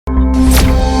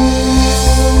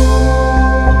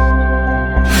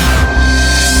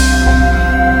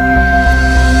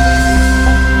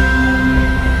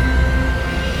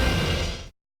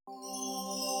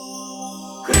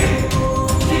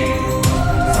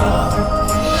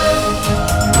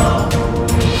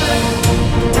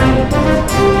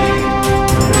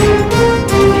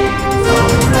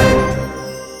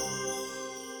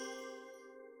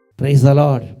Praise the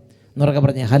Lord എന്നൊക്കെ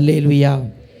പറഞ്ഞേ hallelujah.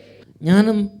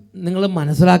 ഞാനും നിങ്ങൾ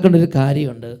മനസ്സിലാക്കേണ്ട ഒരു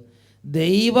കാര്യമുണ്ട്.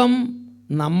 ദൈവം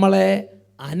നമ്മളെ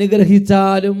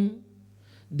അനുഗ്രഹിച്ചാലും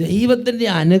ദൈവത്തിൻ്റെ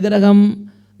അനുഗ്രഹം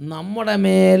നമ്മുടെ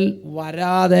മേൽ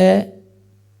വരാതെ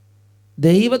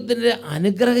ദൈവത്തിൻ്റെ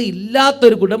അനുഗ്രഹം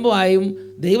ഇല്ലാത്തൊരു കുടുംബമായും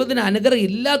ദൈവത്തിൻ്റെ അനുഗ്രഹം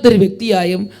ഇല്ലാത്തൊരു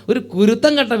വ്യക്തിയായും ഒരു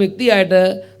കുരുത്തം കെട്ട വ്യക്തിയായിട്ട്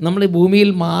നമ്മൾ ഈ ഭൂമിയിൽ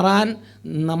മാറാൻ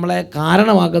നമ്മളെ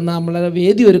കാരണമാക്കുന്ന, നമ്മളെ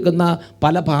വേദി ഒരുക്കുന്ന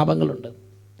പല പാപങ്ങളുണ്ട്.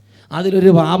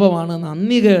 അതിലൊരു പാപമാണ്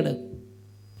നന്ദികേട്.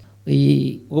 ഈ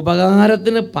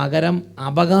ഉപകാരത്തിന് പകരം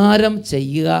അപകാരം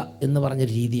ചെയ്യുക എന്ന്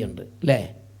പറഞ്ഞൊരു രീതിയുണ്ട് അല്ലേ?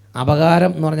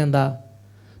 അപകാരം എന്ന് പറഞ്ഞാൽ എന്താ?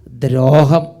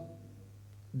 ദ്രോഹം.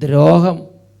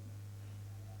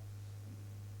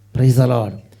 Praise the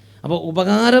Lord. അപ്പോൾ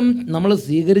ഉപകാരം നമ്മൾ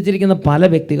സ്വീകരിച്ചിരിക്കുന്ന പല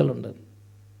വ്യക്തികളുണ്ട്.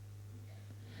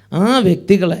 ആ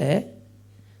വ്യക്തികളെ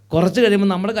കുറച്ച് കഴിയുമ്പോൾ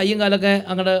നമ്മുടെ കയ്യും കാലൊക്കെ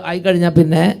അങ്ങോട്ട് ആയിക്കഴിഞ്ഞാൽ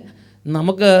പിന്നെ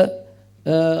നമുക്ക്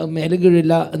മേലും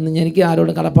കീഴില്ല, എനിക്ക്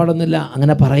ആരോടും കടപ്പാടൊന്നുമില്ല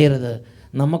അങ്ങനെ പറയരുത്.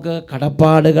 നമുക്ക്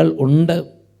കടപ്പാടുകൾ ഉണ്ട്.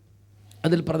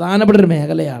 അതിൽ പ്രധാനപ്പെട്ട ഒരു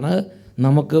മേഖലയാണ്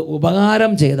നമുക്ക്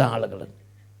ഉപകാരം ചെയ്ത ആളുകൾ.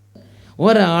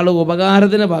 ഒരാൾ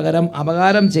ഉപകാരത്തിന് പകരം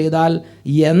അപകാരം ചെയ്താൽ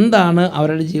എന്താണ്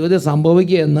അവരുടെ ജീവിതത്തിൽ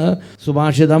സംഭവിക്കുകയെന്ന്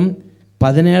സുഭാഷിതം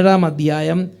 17-ാം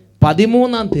അധ്യായം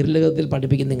 13-ാം തിരുലിഖിതത്തിൽ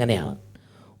പഠിപ്പിക്കുന്നത് ഇങ്ങനെയാണ്: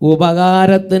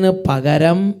 ഉപകാരത്തിന്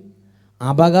പകരം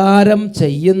അപകാരം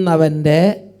ചെയ്യുന്നവൻ്റെ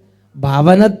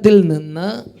ഭവനത്തിൽ നിന്ന്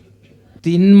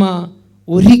തിന്മ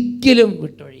ഒരിക്കലും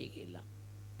വിട്ടൊഴിയുകയില്ല.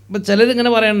 ഇപ്പം ചിലരിങ്ങനെ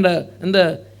പറയുന്നുണ്ട്, എന്ത്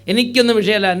എനിക്കൊന്നും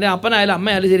വിഷയമല്ല, എൻ്റെ അപ്പനായാലും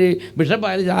അമ്മയായാലും ശരി,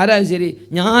 ബിഷപ്പായാലും ആരായാലും ശരി,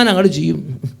 ഞാൻ അങ്ങോട്ട് ചെയ്യും.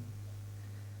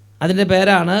 അതിൻ്റെ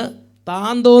പേരാണ്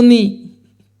താൻ തോന്നി,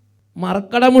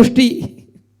 മറക്കടമുഷ്ടി.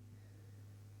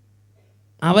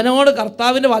 അവനോട്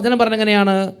കർത്താവിൻ്റെ വചനം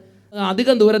പറഞ്ഞെങ്ങനെയാണ്?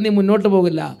 അധികം ദൂരം നീ മുന്നോട്ട്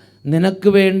പോകില്ല, നിനക്ക്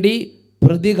വേണ്ടി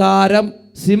പ്രതികാരം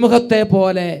സിംഹത്തെ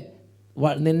പോലെ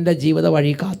നിൻ്റെ ജീവിത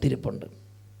വഴി കാത്തിരിപ്പുണ്ട്.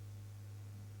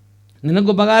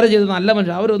 നിനക്ക് ഉപകാരം ചെയ്ത് നല്ല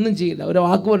മനുഷ്യർ, അവരൊന്നും ചെയ്യില്ല, ഒരു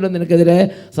വാക്ക് പോലും നിനക്കെതിരെ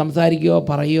സംസാരിക്കുകയോ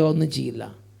പറയുകയോ ഒന്നും ചെയ്യില്ല.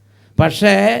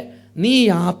 പക്ഷേ നീ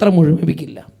യാത്ര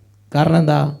മുഴുമിപ്പിക്കില്ല. കാരണം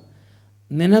എന്താ?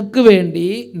 നിനക്ക് വേണ്ടി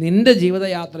നിൻ്റെ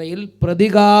ജീവിതയാത്രയിൽ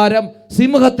പ്രതികാരം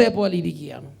സിംഹത്തെ പോലെ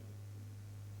ഇരിക്കുകയാണ്.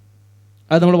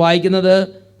 അത് നമ്മൾ വായിക്കുന്നത്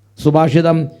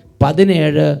സുഭാഷിതം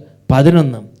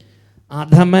 17:11.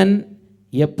 അധമൻ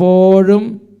എപ്പോഴും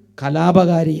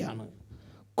കലാപകാരിയാണ്,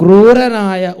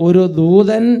 ക്രൂരനായ ഒരു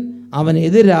ദൂതൻ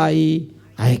അവനെതിരായി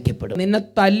അയക്കപ്പെടും. നിന്നെ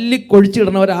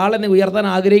തല്ലിക്കൊഴിച്ചിടണ ഒരാളെ നീ ഉയർത്താൻ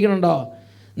ആഗ്രഹിക്കണുണ്ടോ?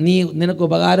 നിനക്ക്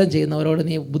ഉപകാരം ചെയ്യുന്നവരോട്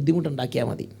നീ ബുദ്ധിമുട്ടുണ്ടാക്കിയാൽ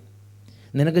മതി.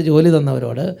 നിനക്ക് ജോലി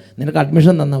തന്നവരോട്, നിനക്ക്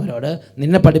അഡ്മിഷൻ തന്നവരോട്,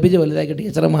 നിന്നെ പഠിപ്പിച്ച് വലുതാക്കിയ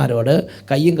ടീച്ചർമാരോട്,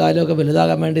 കയ്യും കാലും ഒക്കെ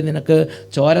വലുതാകാൻ വേണ്ടി നിനക്ക്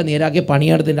ചോര നീരാക്കി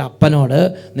പണിയെടുത്തിൻ്റെ അപ്പനോട്,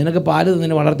 നിനക്ക് പാല്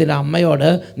തന്നിന് വളർത്തിൻ്റെ അമ്മയോട്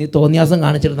നീ തോന്നിയാസം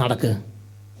കാണിച്ചിട്ട് നടക്ക്.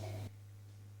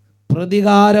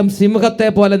 പ്രതികാരം സിംഹത്തെ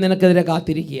പോലെ നിനക്കെതിരെ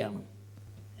കാത്തിരിക്കുകയാണ്.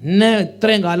 നിന്നെ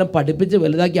ഇത്രയും കാലം പഠിപ്പിച്ച്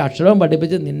വലുതാക്കി അക്ഷരവും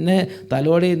പഠിപ്പിച്ച് നിന്നെ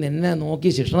തലോടി നിന്നെ നോക്കി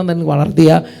ശിക്ഷണം തന്നെ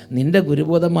വളർത്തിയ നിൻ്റെ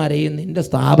ഗുരുബോധന്മാരെയും നിൻ്റെ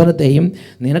സ്ഥാപനത്തെയും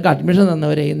നിനക്ക് അഡ്മിഷൻ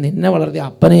തന്നവരെയും നിന്നെ വളർത്തിയ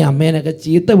അപ്പനെയും അമ്മേനെയൊക്കെ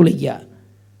ചീത്ത വിളിക്കുക.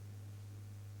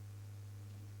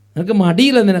 നിനക്ക്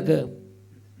മടിയില്ല. നിനക്ക്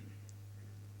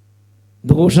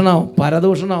ദൂഷണോ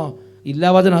പരദൂഷണോ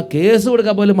ഇല്ലാവചനോ കേസ്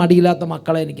കൊടുക്കാൻ പോലും മടിയില്ലാത്ത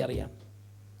മക്കളെ എനിക്കറിയാം.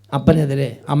 അപ്പനെതിരെ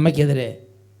അമ്മയ്ക്കെതിരെ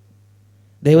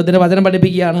ദൈവത്തിൻ്റെ വചനം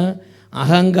പഠിപ്പിക്കുകയാണ്: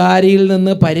 അഹങ്കാരിയിൽ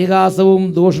നിന്ന് പരിഹാസവും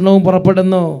ദൂഷണവും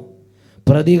പുറപ്പെടുന്നു,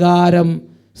 പ്രതികാരം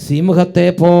സിംഹത്തെ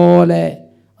പോലെ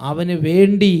അവന്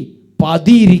വേണ്ടി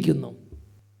പതിയിരിക്കുന്നു.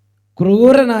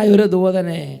 ക്രൂരനായ ഒരു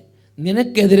ദൂതനെ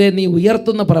നിനക്കെതിരെ നീ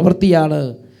ഉയർത്തുന്ന പ്രവൃത്തിയാണ്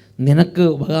നിനക്ക്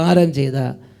ഉപകാരം ചെയ്ത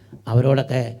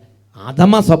അവരോടൊക്കെ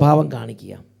അധമ സ്വഭാവം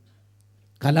കാണിക്കുക,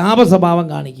 കലാപ സ്വഭാവം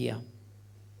കാണിക്കുക.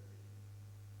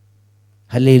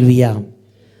 ഹല്ലേലൂയ.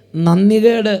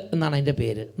 നന്ദികേട് എന്നാണ് അതിൻ്റെ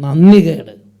പേര്,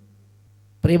 നന്ദികേട്.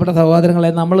 പ്രിയപ്പെട്ട സഹോദരങ്ങളെ,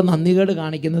 നമ്മൾ നന്ദികേട്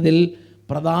കാണിക്കുന്നതിൽ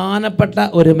പ്രധാനപ്പെട്ട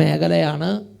ഒരു മേഖലയാണ്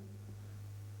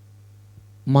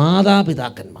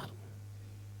മാതാപിതാക്കന്മാർ.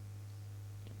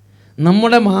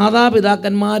 നമ്മുടെ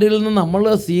മാതാപിതാക്കന്മാരിൽ നിന്ന് നമ്മൾ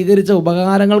സ്വീകരിച്ച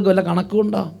ഉപകാരങ്ങൾക്ക് വല്ല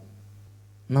കണക്കുണ്ടോ?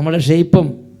 നമ്മുടെ ഷേപ്പും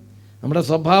നമ്മുടെ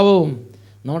സ്വഭാവവും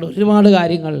നമ്മുടെ ഒരുപാട്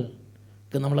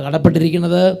കാര്യങ്ങൾക്ക് നമ്മൾ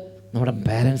കടപ്പെട്ടിരിക്കുന്നത് നമ്മുടെ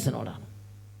പാരൻസിനോടാണ്.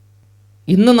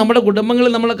 ഇന്ന് നമ്മുടെ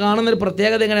കുടുംബങ്ങളിൽ നമ്മൾ കാണുന്നൊരു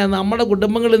പ്രത്യേകത എങ്ങനെയാണ്? നമ്മുടെ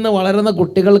കുടുംബങ്ങളിൽ നിന്ന് വളരുന്ന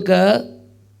കുട്ടികൾക്ക്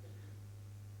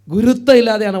ഗുരുത്വം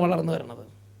ഇല്ലാതെയാണ് വളർന്നു വരുന്നത്.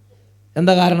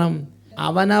 എന്താ കാരണം?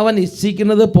 അവനവൻ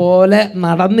ഇച്ഛിക്കുന്നത് പോലെ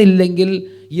നടന്നില്ലെങ്കിൽ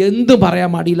എന്തു പറയാൻ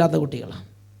മടിയില്ലാത്ത കുട്ടികളാണ്.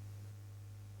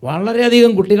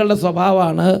 വളരെയധികം കുട്ടികളുടെ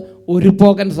സ്വഭാവമാണ് ഒരു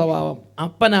പോക്കൻ സ്വഭാവം.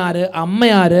 അപ്പനാര്,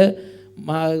 അമ്മയാര്,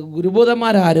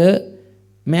 ഗുരുബോധന്മാരാര്,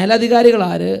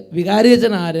 മേലധികാരികളാര്,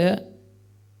 വികാരിയച്ഛനാര്,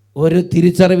 ഒരു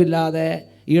തിരിച്ചറിവില്ലാതെ,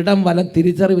 ഇടം വലം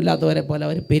തിരിച്ചറിവില്ലാത്തവരെ പോലെ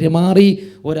അവർ പെരുമാറി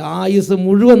ഒരു ആയുസ്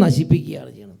മുഴുവൻ നശിപ്പിക്കുകയാണ്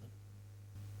ചെയ്യുന്നത്.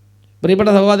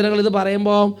 പ്രിയപ്പെട്ട സഹോദരങ്ങൾ, ഇത്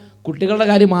പറയുമ്പോൾ കുട്ടികളുടെ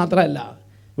കാര്യം മാത്രമല്ല,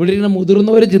 ഇവിടെ ഇരിക്കുന്ന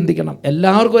മുതിർന്നവർ ചിന്തിക്കണം.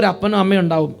 എല്ലാവർക്കും ഒരു അപ്പനും അമ്മയും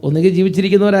ഉണ്ടാവും. ഒന്നുകിൽ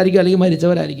ജീവിച്ചിരിക്കുന്നവരായിരിക്കും, അല്ലെങ്കിൽ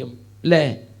മരിച്ചവരായിരിക്കും, അല്ലേ?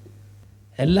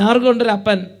 എല്ലാവർക്കും ഉണ്ടൊരു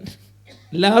അപ്പൻ,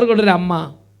 എല്ലാവർക്കും ഉണ്ടൊരു അമ്മ.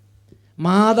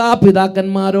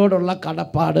 മാതാപിതാക്കന്മാരോടുള്ള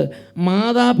കടപ്പാട്,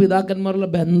 മാതാപിതാക്കന്മാരുള്ള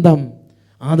ബന്ധം,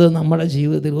 അത് നമ്മുടെ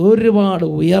ജീവിതത്തിൽ ഒരുപാട്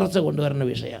ഉയർച്ച കൊണ്ടുവരുന്ന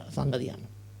സംഗതിയാണ്.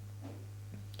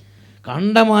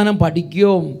 കണ്ടമാനം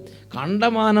പഠിക്കുകയും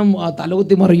കണ്ടമാനം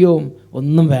തലകുത്തി മറിയുകയും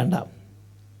ഒന്നും വേണ്ട.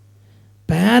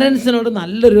 പാരൻസിനോട്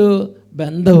നല്ലൊരു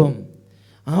ബന്ധവും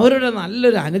അവരുടെ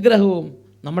നല്ലൊരു അനുഗ്രഹവും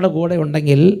നമ്മുടെ കൂടെ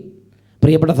ഉണ്ടെങ്കിൽ,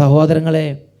 പ്രിയപ്പെട്ട സഹോദരങ്ങളെ,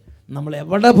 നമ്മൾ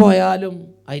എവിടെ പോയാലും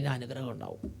അതിന് അനുഗ്രഹം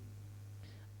ഉണ്ടാവും.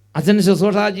 അച്ഛൻ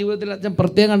ശുശ്രൂഷ ജീവിതത്തിൽ അച്ഛൻ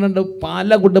പ്രത്യേകം കണ്ടിട്ടുണ്ട്. പല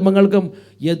കുടുംബങ്ങൾക്കും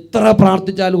എത്ര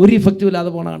പ്രാർത്ഥിച്ചാലും ഒരു ഇഫക്റ്റും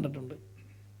ഇല്ലാതെ പോണ കണ്ടിട്ടുണ്ട്.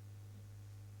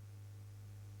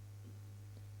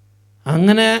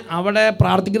 അങ്ങനെ അവിടെ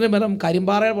പ്രാർത്ഥിക്കുന്ന പകരം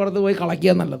കരിമ്പാറയുടെ പുറത്ത് പോയി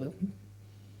കളയ്ക്കുക എന്നുള്ളത്.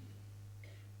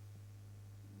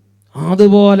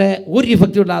 അതുപോലെ ഒരു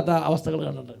ഇഫക്റ്റും ഇല്ലാത്ത അവസ്ഥകൾ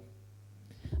കണ്ടിട്ടുണ്ട്.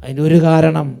 അതിൻ്റെ ഒരു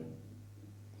കാരണം,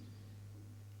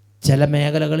 ചില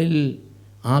മേഖലകളിൽ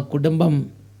ആ കുടുംബം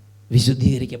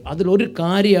വിശുദ്ധീകരിക്കും. അതിലൊരു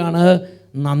കാര്യമാണ്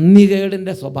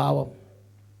നന്ദികേടിൻ്റെ സ്വഭാവം.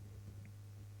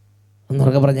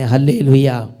 എന്നൊക്കെ പറഞ്ഞ ഹല്ലേലൂയ.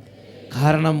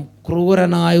 കാരണം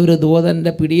ക്രൂരനായ ഒരു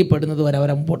ദൂതൻ്റെ പിടിപ്പെടുന്നത് വരെ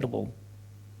അവരെ മുമ്പോട്ട് പോകും.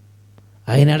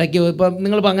 അതിനിടയ്ക്ക് ഇപ്പം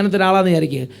നിങ്ങളിപ്പോൾ അങ്ങനത്തെ ഒരാളാണെന്ന്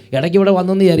വിചാരിക്കുക, ഇടയ്ക്ക് ഇവിടെ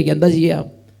വന്നെന്ന് വിചാരിക്കുക, എന്താ ചെയ്യുക?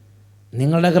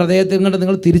 നിങ്ങളുടെ ഹൃദയത്തിൽ കൊണ്ട്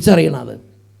നിങ്ങൾ തിരിച്ചറിയണം അത്.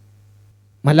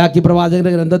 മലാക്കി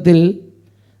പ്രവാചകന്റെ ഗ്രന്ഥത്തിൽ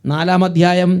 4-ാം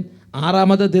അധ്യായം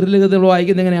 6-ാമത്തെ തിരുലിഖിതത്തിൽ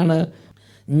വായിക്കുന്നത് എങ്ങനെയാണ്?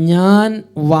 ഞാൻ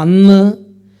വന്ന്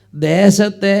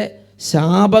ദേശത്തെ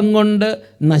ശാപം കൊണ്ട്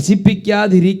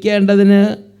നശിപ്പിക്കാതിരിക്കേണ്ടതിന്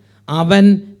അവൻ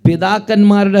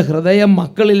പിതാക്കന്മാരുടെ ഹൃദയം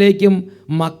മക്കളിലേക്കും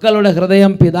മക്കളുടെ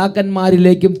ഹൃദയം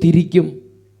പിതാക്കന്മാരിലേക്കും തിരിക്കും.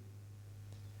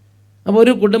 അപ്പോൾ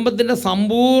ഒരു കുടുംബത്തിൻ്റെ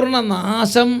സമ്പൂർണ്ണ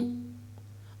നാശം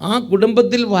ആ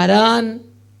കുടുംബത്തിൽ വരാൻ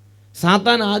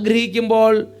സാത്താൻ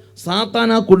ആഗ്രഹിക്കുമ്പോൾ സാത്താൻ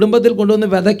ആ കുടുംബത്തിൽ കൊണ്ടുവന്ന്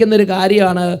വിതയ്ക്കുന്നൊരു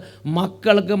കാര്യമാണ്,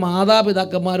 മക്കൾക്ക്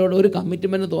മാതാപിതാക്കന്മാരോട് ഒരു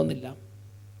കമ്മിറ്റ്മെൻറ്റ് തോന്നില്ല.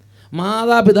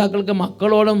 മാതാപിതാക്കൾക്ക്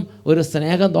മക്കളോടും ഒരു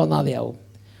സ്നേഹം തോന്നാതെയാവും.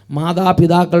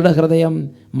 മാതാപിതാക്കളുടെ ഹൃദയം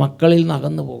മക്കളിൽ നിന്ന്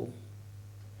അകന്നു പോകും.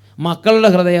 മക്കളുടെ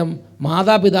ഹൃദയം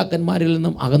മാതാപിതാക്കന്മാരിൽ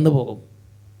നിന്നും അകന്നു പോകും.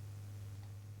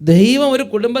 ദൈവം ഒരു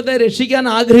കുടുംബത്തെ രക്ഷിക്കാൻ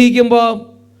ആഗ്രഹിക്കുമ്പോൾ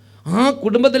ആ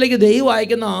കുടുംബത്തിലേക്ക് ദൈവം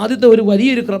അയക്കുന്ന ആദ്യത്തെ ഒരു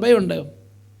വലിയൊരു കൃപയുണ്ട്.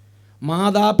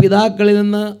 മാതാപിതാക്കളിൽ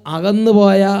നിന്ന്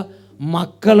അകന്നുപോയ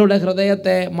മക്കളുടെ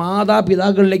ഹൃദയത്തെ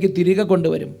മാതാപിതാക്കളിലേക്ക് തിരികെ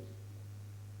കൊണ്ടുവരും.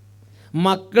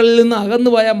 മക്കളിൽ നിന്ന്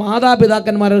അകന്നുപോയ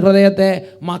മാതാപിതാക്കന്മാരുടെ ഹൃദയത്തെ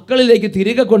മക്കളിലേക്ക്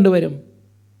തിരികെ കൊണ്ടുവരും.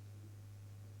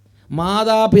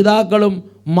 മാതാപിതാക്കളും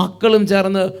മക്കളും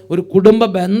ചേർന്ന് ഒരു കുടുംബ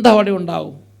ബന്ധം അവിടെ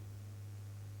ഉണ്ടാവും.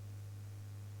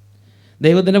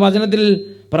 ദൈവത്തിൻ്റെ വചനത്തിൽ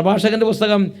പ്രഭാഷകൻ്റെ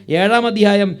പുസ്തകം 7-ാം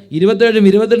അധ്യായം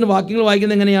 27-22 വാക്യങ്ങൾ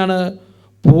വായിക്കുന്നത് എങ്ങനെയാണ്?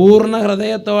 പൂർണ്ണ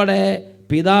ഹൃദയത്തോടെ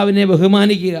പിതാവിനെ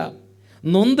ബഹുമാനിക്കുക,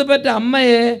 നൊന്തുപെറ്റ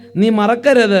അമ്മയെ നീ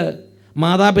മറക്കരുത്,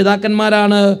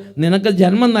 മാതാപിതാക്കന്മാരാണ് നിനക്ക്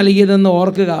ജന്മം നൽകിയതെന്ന്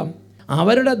ഓർക്കുക,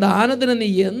 അവരുടെ ദാനത്തിന് നീ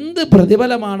എന്ത്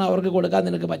പ്രതിഫലമാണ് അവർക്ക് കൊടുക്കാൻ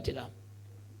നിനക്ക് പറ്റുക.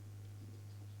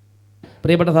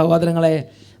 പ്രിയപ്പെട്ട സഹോദരങ്ങളെ,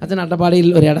 അച്ഛൻ അട്ടപ്പാടിയിൽ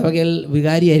ഒരു ഇടവകയിൽ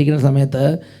വികാരിയായിരിക്കുന്ന സമയത്ത്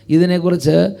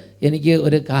ഇതിനെക്കുറിച്ച് എനിക്ക്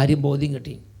ഒരു കാര്യം ബോധ്യം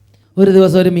കിട്ടി. ഒരു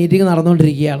ദിവസം ഒരു മീറ്റിംഗ്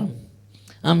നടന്നുകൊണ്ടിരിക്കുകയാണ്.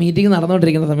 ആ മീറ്റിംഗ്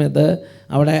നടന്നുകൊണ്ടിരിക്കുന്ന സമയത്ത്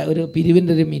അവിടെ ഒരു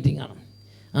പിരിവിൻ്റെ ഒരു മീറ്റിംഗാണ്.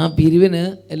 ആ പിരിവിന്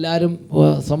എല്ലാവരും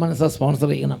സ്വമനസ്സ സ്പോൺസർ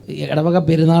ചെയ്യണം. ഇടവക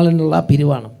പെരുന്നാളിനുള്ള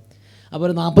പിരിവാണ്. അപ്പോൾ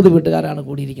ഒരു 40 വീട്ടുകാരാണ്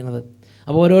കൂടിയിരിക്കുന്നത്.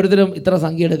 അപ്പോൾ ഓരോരുത്തരും ഇത്ര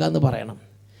സംഖ്യ എടുക്കാമെന്ന് പറയണം.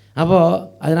 അപ്പോൾ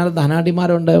അതിനകത്ത്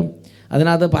ധനാഢ്യന്മാരുണ്ട്,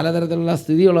 അതിനകത്ത് പലതരത്തിലുള്ള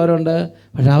സ്ഥിതിയുള്ളവരുണ്ട്.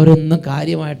 പക്ഷേ അവരൊന്നും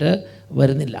കാര്യമായിട്ട്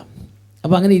വരുന്നില്ല.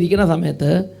 അപ്പോൾ അങ്ങനെ ഇരിക്കുന്ന സമയത്ത്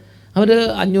അവർ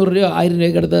 500 രൂപ 1000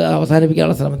 രൂപയ്ക്ക് എടുത്ത്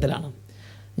അവസാനിപ്പിക്കാനുള്ള ശ്രമത്തിലാണ്.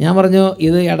 ഞാൻ പറഞ്ഞു,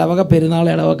 ഇത് ഇടവക പെരുന്നാൾ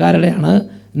ഇടവക്കാരുടെയാണ്,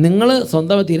 നിങ്ങൾ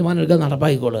സ്വന്തം തീരുമാനം എടുക്കുക,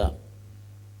 നടപ്പാക്കിക്കൊള്ളുക.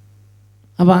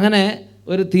 അപ്പോൾ അങ്ങനെ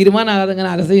ഒരു തീരുമാനമാകാതെ ഇങ്ങനെ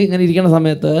അലസി ഇങ്ങനെ ഇരിക്കുന്ന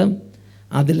സമയത്ത്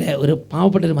അതിലെ ഒരു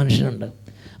പാവപ്പെട്ടൊരു മനുഷ്യനുണ്ട്.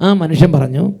 ആ മനുഷ്യൻ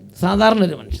പറഞ്ഞു,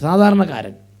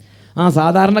 സാധാരണക്കാരൻ, ആ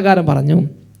സാധാരണക്കാരൻ പറഞ്ഞു,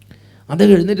 അത്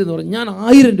എഴുന്നേറ്റ് പറഞ്ഞു, ഞാൻ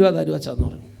 1000 രൂപ തരുക വെച്ചാന്ന്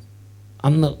പറഞ്ഞു.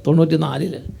 അന്ന്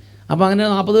 94. അപ്പോൾ അങ്ങനെ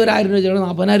 40 പേര് 1000 രൂപ ചെയ്യണം,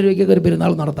 40,000 രൂപയ്ക്കൊക്കെ ഒരു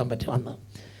പെരുന്നാൾ നടത്താൻ പറ്റും അന്ന്.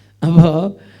 അപ്പോൾ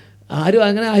ആരും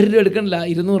അങ്ങനെ 1000 രൂപ എടുക്കണില്ല,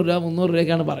 200 രൂപ 300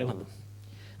 രൂപയ്ക്കാണ് പറയണത്.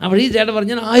 അപ്പോൾ ഈ ചേട്ടൻ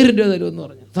പറഞ്ഞു, ഞാൻ 1000 രൂപ തരുമെന്ന്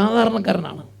പറഞ്ഞു.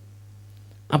 സാധാരണക്കാരനാണ്.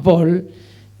 അപ്പോൾ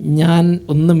ഞാൻ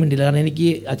ഒന്നും മിണ്ടില്ല, കാരണം എനിക്ക്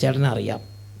ആ ചേട്ടനെ അറിയാം.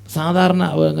 സാധാരണ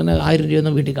അങ്ങനെ 1000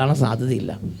 രൂപയൊന്നും വീട്ടിൽ കാണാൻ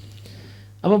സാധ്യതയില്ല.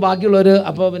 അപ്പോൾ ബാക്കിയുള്ളവർ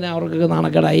അപ്പോൾ പിന്നെ അവർക്കൊക്കെ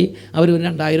നാണക്കേടായി അവർ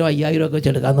 2000 5000 ഒക്കെ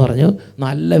വെച്ചെടുക്കാമെന്ന് പറഞ്ഞു.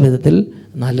 നല്ല വിധത്തിൽ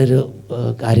നല്ലൊരു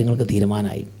കാര്യങ്ങൾക്ക്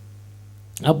തീരുമാനമായി.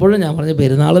 അപ്പോഴും ഞാൻ പറഞ്ഞു,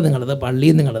 പെരുന്നാൾ നിങ്ങളത്,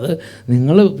 പള്ളിയിൽ നിങ്ങളത്,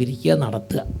 നിങ്ങൾ പിരിക്കുക,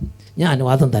 നടത്തുക, ഞാൻ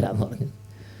അനുവാദം തരാമെന്ന് പറഞ്ഞു.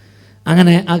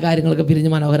 അങ്ങനെ ആ കാര്യങ്ങളൊക്കെ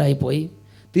പിരിഞ്ഞ് മനോഹരമായി പോയി.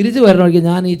 തിരിച്ചു വരണമൊക്കെ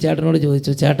ഞാൻ ഈ ചേട്ടനോട്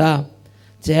ചോദിച്ചു,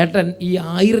 ചേട്ടൻ ഈ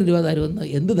 1000 രൂപ തരുമെന്ന്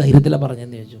എന്ത് ധൈര്യത്തിലാണ്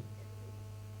പറഞ്ഞതെന്ന് ചോദിച്ചു.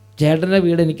 ചേട്ടൻ്റെ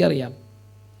വീട് എനിക്കറിയാം.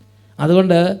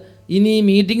 അതുകൊണ്ട് ഇനി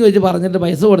മീറ്റിംഗ് വെച്ച് പറഞ്ഞിട്ട്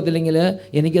പൈസ കൊടുത്തില്ലെങ്കിൽ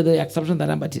എനിക്കത് എക്സെപ്ഷൻ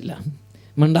തരാൻ പറ്റില്ല,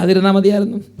 മിണ്ടാതിരുന്നാൽ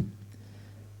മതിയായിരുന്നു.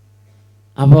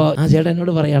 അപ്പോൾ ആ ചേട്ടൻ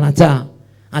എന്നോട് പറയുകയാണ്,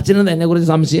 അച്ഛനെന്താ എന്നെക്കുറിച്ച്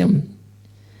സംശയം?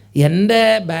 എൻ്റെ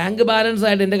ബാങ്ക് ബാലൻസ്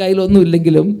ആയിട്ട് എൻ്റെ കയ്യിലൊന്നും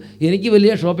ഇല്ലെങ്കിലും, എനിക്ക്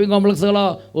വലിയ ഷോപ്പിംഗ് കോംപ്ലക്സുകളോ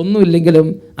ഒന്നുമില്ലെങ്കിലും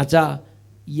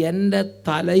എൻ്റെ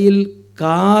തലയിൽ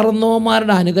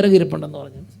കാർന്നോമാരുടെ അനുഗ്രഹം ഇരിപ്പുണ്ടെന്ന്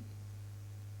പറഞ്ഞു.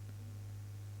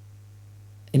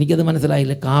 എനിക്കത്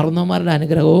മനസ്സിലായില്ല. കാർന്നോമാരുടെ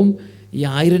അനുഗ്രഹവും ഈ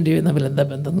 1000 രൂപയും തമ്മിൽ എന്താ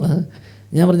ബന്ധമെന്ന്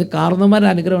ഞാൻ പറഞ്ഞു. കാർന്നോമാരുടെ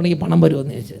അനുഗ്രഹം ഉണ്ടെങ്കിൽ പണം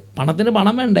വരുമെന്ന് ചോദിച്ചു. പണത്തിന്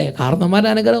പണം വേണ്ടേ?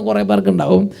 കാർന്നോമാരുടെ അനുഗ്രഹം കുറേ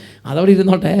പേർക്കുണ്ടാവും, അതവിടെ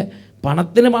ഇരുന്നോട്ടെ,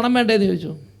 പണത്തിന് പണം വേണ്ടേന്ന്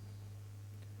ചോദിച്ചു.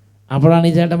 അപ്പോഴാണ്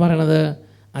ഈ ചേട്ടൻ പറയണത്,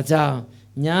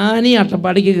 ഞാൻ ഈ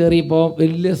അട്ടപ്പാടിക്ക് കയറിയപ്പോൾ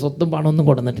വലിയ സ്വത്തും പണമൊന്നും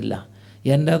കൊടുത്തിട്ടില്ല,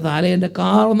 എൻ്റെ എൻ്റെ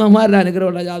കാർന്നോമാരുടെ അനുഗ്രഹം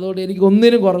ഉണ്ടായി, അതുകൊണ്ട് എനിക്ക്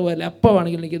ഒന്നിനും കുറവല്ല, എപ്പോൾ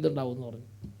വേണമെങ്കിലും എനിക്കിതുണ്ടാവും എന്ന് പറഞ്ഞു.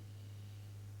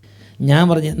 ഞാൻ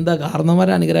പറഞ്ഞു, എന്താ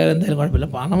കാർന്നോമാരുടെ അനുഗ്രഹം എന്തായാലും കുഴപ്പമില്ല,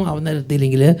 പണം ആവുന്ന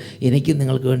എത്തിയില്ലെങ്കിൽ എനിക്ക്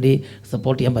നിങ്ങൾക്ക് വേണ്ടി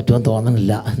സപ്പോർട്ട് ചെയ്യാൻ പറ്റുമെന്ന്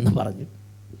തോന്നുന്നില്ല എന്ന് പറഞ്ഞു.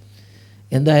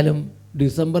 എന്തായാലും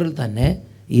ഡിസംബറിൽ തന്നെ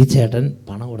ഈ ചേട്ടൻ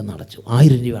പണം കൊടുന്ന് അടച്ചു,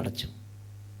 1000 രൂപ അടച്ചു.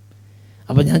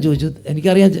 അപ്പോൾ ഞാൻ ചോദിച്ചു,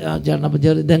 എനിക്കറിയാം ചേട്ടൻ, അപ്പോൾ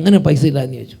ഇതെങ്ങനെ പൈസ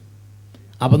ഇല്ലാന്ന് ചോദിച്ചു.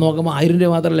 അപ്പോൾ നോക്കുമ്പോൾ 1000 രൂപ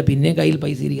മാത്രമല്ല, പിന്നെയും കയ്യിൽ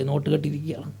പൈസ ഇരിക്കുക, നോട്ട്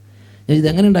കെട്ടിയിരിക്കുകയാണ്. ഞാൻ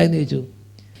ഇതെങ്ങനെ ഉണ്ടായെന്ന് ചോദിച്ചു.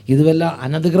 ഇത് വല്ല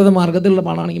അനധികൃത മാർഗ്ഗത്തിലുള്ള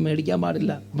പണമാണെങ്കിൽ മേടിക്കാൻ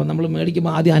പാടില്ല, അപ്പം നമ്മൾ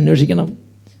മേടിക്കുമ്പോൾ ആദ്യം അന്വേഷിക്കണം.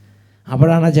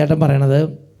 അപ്പോഴാണ് ആ ചേട്ടൻ പറയണത്,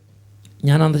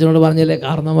 ഞാൻ അന്തച്ചനോട് പറഞ്ഞില്ലേ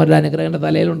കാർന്നോമാരുടെ അനുഗ്രഹം എൻ്റെ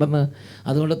തലയിലുണ്ടെന്ന്,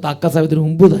 അതുകൊണ്ട് തക്ക സമയത്തിന്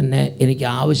മുമ്പ് തന്നെ എനിക്ക്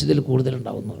ആവശ്യത്തിൽ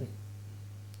കൂടുതലുണ്ടാവും എന്ന് പറയും.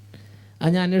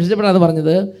 അത് ഞാൻ അന്വേഷിച്ചപ്പോഴാണ്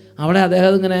പറഞ്ഞത്, അവിടെ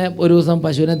അദ്ദേഹം ഇങ്ങനെ ഒരു ദിവസം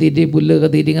പശുവിനെ തീറ്റി പുല്ലൊക്കെ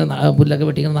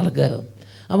വെട്ടി ഇങ്ങനെ നടക്കുകയായിരുന്നു.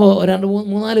 അപ്പോൾ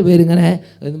 2-3-4 പേരിങ്ങനെ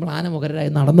ആനമുഖരായി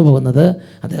നടന്നു പോകുന്നത്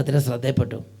അദ്ദേഹത്തിൻ്റെ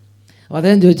ശ്രദ്ധയിൽപ്പെട്ടു. അപ്പോൾ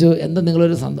അദ്ദേഹം ചോദിച്ചു, എന്താ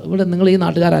നിങ്ങളൊരു ഇവിടെ നിങ്ങൾ ഈ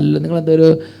നാട്ടുകാരല്ലല്ലോ, നിങ്ങളെന്താ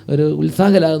ഒരു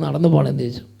ഉത്സാഹമില്ലാതെ നടന്നു പോകണമെന്ന്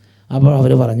ചോദിച്ചു. അപ്പോൾ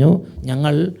അവർ പറഞ്ഞു,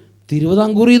 ഞങ്ങൾ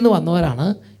തിരുവിതാംകൂറിൽ നിന്ന് വന്നവരാണ്,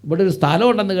 ഇവിടെ ഒരു സ്ഥലം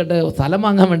ഉണ്ടെന്ന് കേട്ട് സ്ഥലം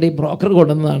വാങ്ങാൻ വേണ്ടി ബ്രോക്കർ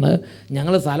കൊണ്ടുവന്നതാണ്,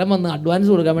 ഞങ്ങൾ സ്ഥലം വന്ന് അഡ്വാൻസ്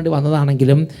കൊടുക്കാൻ വേണ്ടി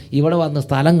വന്നതാണെങ്കിലും ഇവിടെ വന്ന്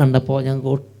സ്ഥലം കണ്ടപ്പോൾ ഞങ്ങൾക്ക്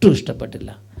ഒട്ടും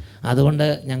ഇഷ്ടപ്പെട്ടില്ല, അതുകൊണ്ട്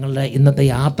ഞങ്ങളുടെ ഇന്നത്തെ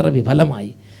യാത്ര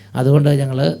വിഫലമായി, അതുകൊണ്ട്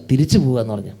ഞങ്ങൾ തിരിച്ചു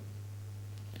പോകുകയെന്ന് പറഞ്ഞു.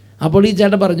 അപ്പോൾ ഈ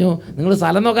ചേട്ടൻ പറഞ്ഞു, നിങ്ങൾ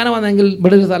സ്ഥലം നോക്കാനാണ് വന്നെങ്കിൽ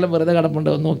ഇവിടെ ഒരു സ്ഥലം വെറുതെ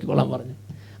കിടപ്പുണ്ട്, ഒന്ന് നോക്കിക്കോളാൻ പറഞ്ഞു.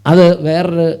 അത്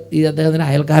വേറൊരു ഈ അദ്ദേഹത്തിൻ്റെ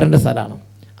അയൽക്കാരൻ്റെ സ്ഥലമാണ്,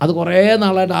 അത് കുറേ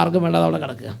നാളായിട്ട് ആർക്കും വേണ്ടാതെ അവിടെ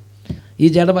കിടക്കുക. ഈ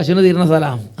ചേട്ടൻ പശുവിന് തീരുന്ന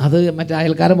സ്ഥലമാണ്, അത് മറ്റേ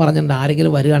അയൽക്കാരൻ പറഞ്ഞിട്ടുണ്ട്,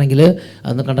 ആരെങ്കിലും വരികയാണെങ്കിൽ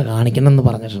അതൊന്ന് കണ്ട് കാണിക്കണം എന്ന്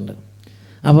പറഞ്ഞിട്ടുണ്ട്.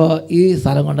 അപ്പോൾ ഈ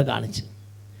സ്ഥലം കൊണ്ട് കാണിച്ച്,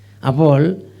 അപ്പോൾ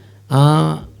ആ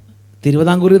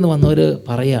തിരുവിതാംകൂറിൽ നിന്ന് വന്നവർ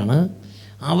പറയുകയാണ്,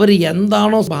 അവർ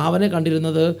എന്താണോ ഭാവന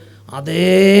കണ്ടിരുന്നത്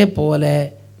അതേപോലെ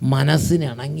മനസ്സിന്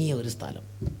ഇണങ്ങിയ ഒരു സ്ഥലം.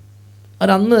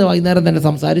 അവരന്ന് വൈകുന്നേരം തന്നെ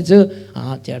സംസാരിച്ച് ആ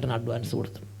ചേട്ടൻ അഡ്വാൻസ്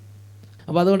കൊടുത്തു.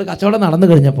 അപ്പോൾ അതുകൊണ്ട് കച്ചവടം നടന്നു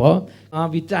കഴിഞ്ഞപ്പോൾ ആ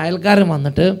വിറ്റ അയൽക്കാരൻ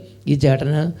വന്നിട്ട് ഈ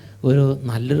ചേട്ടന് ഒരു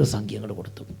നല്ലൊരു സംഖ്യ അങ്ങോട്ട്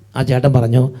കൊടുത്തു. ആ ചേട്ടൻ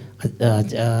പറഞ്ഞു,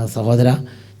 സഹോദര,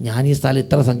 ഞാൻ ഈ സ്ഥലം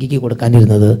ഇത്ര സംഖ്യയ്ക്ക്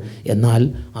കൊടുക്കാനിരുന്നത്, എന്നാൽ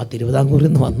ആ തിരുവിതാംകൂറിൽ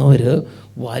നിന്ന് വന്നവർ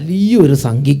വലിയൊരു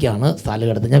സംഖ്യയ്ക്കാണ് സ്ഥലം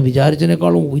എടുത്തത്, ഞാൻ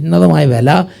വിചാരിച്ചതിനേക്കാളും ഉന്നതമായ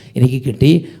വില എനിക്ക്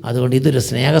കിട്ടി, അതുകൊണ്ട് ഇതൊരു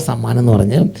സ്നേഹ സമ്മാനം എന്ന്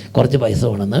പറഞ്ഞ് കുറച്ച് പൈസ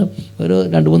കൊണ്ടുവന്ന് ഒരു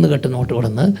 2-3 കെട്ട് നോട്ട്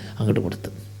കൊണ്ടുവന്ന് അങ്ങോട്ട്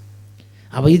കൊടുത്തു.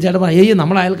 അപ്പോൾ ഈ ചേട്ടൻ പറഞ്ഞു,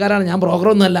 നമ്മളെ അയൽക്കാരാണ്, ഞാൻ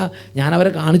ബ്രോക്കറൊന്നുമല്ല, ഞാൻ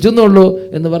അവരെ കാണിച്ചെന്നേ ഉള്ളൂ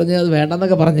എന്ന് പറഞ്ഞ് അത്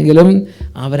വേണ്ടെന്നൊക്കെ പറഞ്ഞെങ്കിലും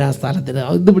അവർ ആ സ്ഥലത്തിന്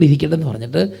ഇതിവിടെ ഇരിക്കട്ടെന്ന്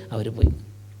പറഞ്ഞിട്ട് അവർ പോയി.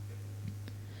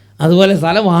 അതുപോലെ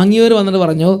സ്ഥലം വാങ്ങിയവർ വന്നിട്ട്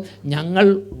പറഞ്ഞു, ഞങ്ങൾ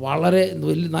വളരെ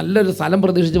നല്ലൊരു സ്ഥലം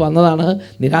പ്രതീക്ഷിച്ച് വന്നതാണ്,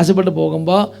 നിരാശപ്പെട്ട്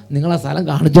പോകുമ്പോൾ നിങ്ങളാ സ്ഥലം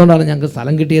കാണിച്ചുകൊണ്ടാണ് ഞങ്ങൾക്ക്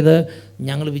സ്ഥലം കിട്ടിയത്,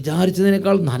 ഞങ്ങൾ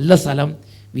വിചാരിച്ചതിനേക്കാൾ നല്ല സ്ഥലം,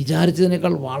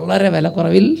 വിചാരിച്ചതിനേക്കാൾ വളരെ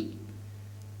വിലക്കുറവിൽ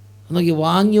നോക്കി,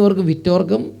 വാങ്ങിയവർക്കും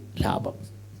വിറ്റവർക്കും ലാഭം.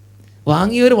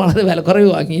 വാങ്ങിയവർ വളരെ വിലക്കുറവ്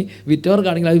വാങ്ങി,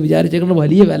 വിറ്റവർക്കാണെങ്കിൽ അത് വിചാരിച്ചേക്കൊണ്ട്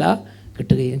വലിയ വില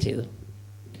കിട്ടുകയും ചെയ്തു.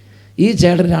 ഈ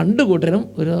ചേട്ടൻ 2 കൂട്ടരും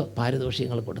ഒരു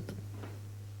പാരിതോഷികങ്ങൾ കൊടുത്തു.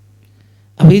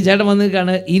 അപ്പോൾ ഈ ചേട്ടൻ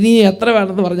വന്നിട്ടാണ്, ഇനി എത്ര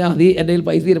വേണമെന്ന് പറഞ്ഞാൽ മതി, എൻ്റെ കയ്യിൽ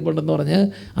പൈസ ഇരിപ്പുണ്ടെന്ന് പറഞ്ഞ്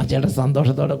ആ ചേട്ടൻ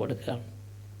സന്തോഷത്തോടെ കൊടുക്കുകയാണ്.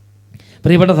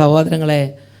 പ്രിയപ്പെട്ട സഹോദരങ്ങളെ,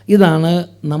 ഇതാണ്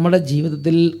നമ്മുടെ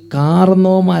ജീവിതത്തിൽ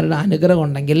കാർന്നോമാരുടെ അനുഗ്രഹം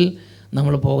ഉണ്ടെങ്കിൽ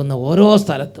നമ്മൾ പോകുന്ന ഓരോ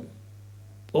സ്ഥലത്തും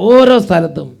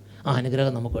ആ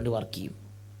അനുഗ്രഹം നമുക്ക് വേണ്ടി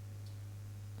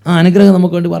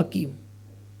വർക്ക് ചെയ്യും.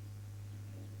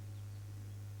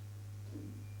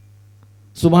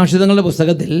 സുഭാഷിതങ്ങളുടെ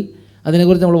പുസ്തകത്തിൽ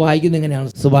അതിനെക്കുറിച്ച് നമ്മൾ വായിക്കുന്നത് എങ്ങനെയാണ്?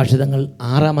 സുഭാഷിതങ്ങൾ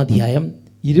 6-ാം അധ്യായം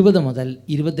 20 മുതൽ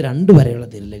 22 വരെയുള്ള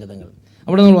തിരുലിഖിതങ്ങൾ.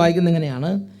 അവിടെ നമ്മൾ വായിക്കുന്നത് എങ്ങനെയാണ്?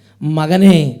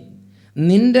 മകനെ,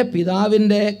 നിൻ്റെ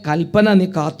പിതാവിൻ്റെ കൽപ്പന നീ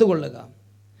കാത്തുകൊള്ളുക,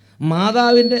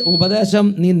 മാതാവിൻ്റെ ഉപദേശം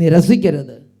നീ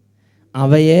നിരസിക്കരുത്,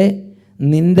 അവയെ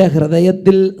നിൻ്റെ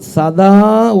ഹൃദയത്തിൽ സദാ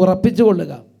ഉറപ്പിച്ചു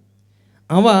കൊള്ളുക,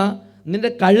 അവ നിൻ്റെ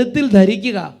കഴുത്തിൽ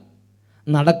ധരിക്കുക,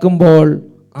 നടക്കുമ്പോൾ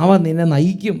അവ നിന്നെ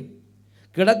നയിക്കും,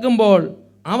 കിടക്കുമ്പോൾ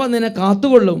അവ നിന്നെ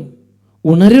കാത്തുകൊള്ളും,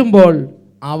 ഉണരുമ്പോൾ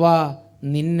അവ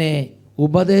നിന്നെ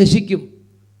ഉപദേശിക്കും.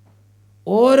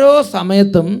 ഓരോ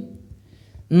സമയത്തും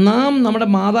നാം നമ്മുടെ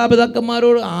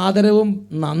മാതാപിതാക്കന്മാരോട് ആദരവും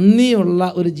നന്ദിയുള്ള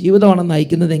ഒരു ജീവിതമാണ്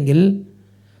നയിക്കുന്നതെങ്കിൽ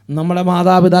നമ്മുടെ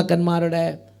മാതാപിതാക്കന്മാരുടെ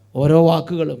ഓരോ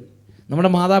വാക്കുകളും, നമ്മുടെ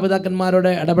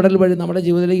മാതാപിതാക്കന്മാരുടെ ഇടപെടൽ വഴി നമ്മുടെ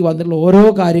ജീവിതത്തിലേക്ക് വന്നിട്ടുള്ള ഓരോ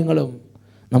കാര്യങ്ങളും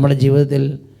നമ്മുടെ ജീവിതത്തിൽ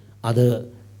അത്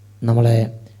നമ്മളെ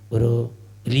ഒരു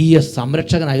വലിയ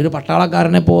സംരക്ഷകനായി, ഒരു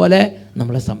പട്ടാളക്കാരനെ പോലെ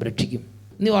നമ്മളെ സംരക്ഷിക്കും.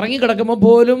 നീ ഉറങ്ങിക്കിടക്കുമ്പോൾ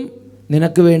പോലും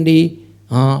നിനക്ക് വേണ്ടി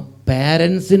ആ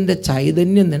പേരൻസിൻ്റെ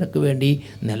ചൈതന്യം നിനക്ക് വേണ്ടി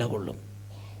നിലകൊള്ളും.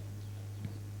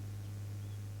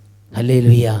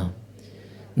 ഹല്ലേലൂയ.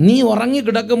 നീ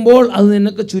ഉറങ്ങിക്കിടക്കുമ്പോൾ അത്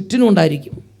നിനക്ക് ചുറ്റിനും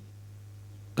ഉണ്ടായിരിക്കും.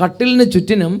 കട്ടിലിന്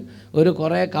ചുറ്റിനും ഒരു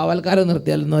കുറേ കാവൽക്കാരെ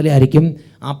നിർത്തിയാൽ പോലെ ആയിരിക്കും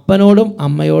അപ്പനോടും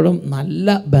അമ്മയോടും നല്ല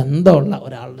ബന്ധമുള്ള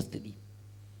ഒരാളുടെ സ്ഥിതി.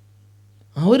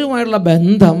 അവരുമായുള്ള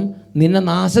ബന്ധം നിന്നെ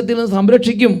നാശത്തിൽ നിന്ന്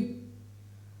സംരക്ഷിക്കും.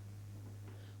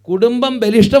 കുടുംബം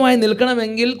ബലിഷ്ഠമായി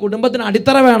നിൽക്കണമെങ്കിൽ കുടുംബത്തിന്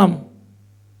അടിത്തറ വേണം.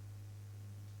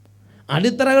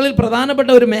 അടിത്തറകളിൽ പ്രധാനപ്പെട്ട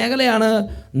ഒരു മേഖലയാണ്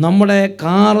നമ്മുടെ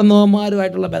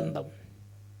കാരണവന്മാരുമായിട്ടുള്ള ബന്ധം,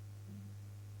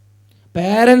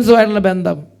 പേരൻസുമായിട്ടുള്ള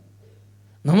ബന്ധം,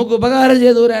 നമുക്ക് ഉപകാരം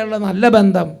ചെയ്തവരായിട്ടുള്ള നല്ല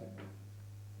ബന്ധം.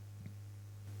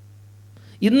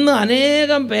 ഇന്ന്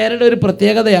അനേകം പേരുടെ ഒരു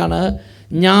പ്രത്യേകതയാണ്,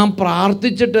 ഞാൻ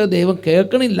പ്രാർത്ഥിച്ചിട്ട് ദൈവം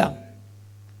കേൾക്കണില്ല.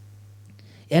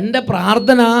 എൻ്റെ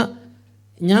പ്രാർത്ഥന,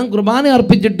 ഞാൻ കുർബാന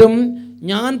അർപ്പിച്ചിട്ടും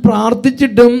ഞാൻ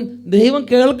പ്രാർത്ഥിച്ചിട്ടും ദൈവം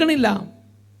കേൾക്കണില്ല.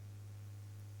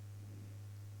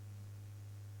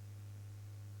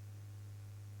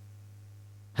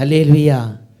 ഹല്ലേലൂയ.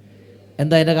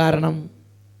 എന്താ അതിൻ്റെ കാരണം?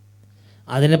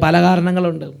 അതിന് പല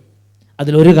കാരണങ്ങളുണ്ട്.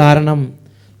 അതിലൊരു കാരണം,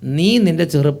 നീ നിൻ്റെ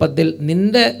ചെറുപ്പത്തിൽ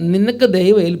നിനക്ക്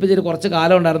ദൈവം ഏൽപ്പിച്ചൊരു കുറച്ച്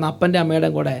കാലം ഉണ്ടായിരുന്നു അപ്പൻ്റെ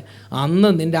അമ്മയുടെയും കൂടെ. അന്ന്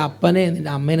നിൻ്റെ അപ്പനെ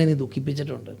നിൻ്റെ അമ്മേനെ നീ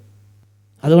ദുഃഖിപ്പിച്ചിട്ടുണ്ട്.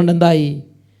 അതുകൊണ്ട് എന്തായി?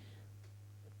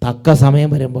 തക്ക സമയം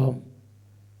വരുമ്പോൾ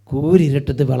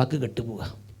കൂരിരുട്ടത്ത് വിളക്ക് കെട്ടുപോവുക.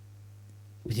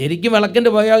 ശരിക്കും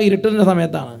വിളക്കിൻ്റെ പോയാൽ ഇരുട്ടിൻ്റെ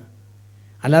സമയത്താണ്,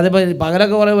 അല്ലാതെ ഇപ്പോൾ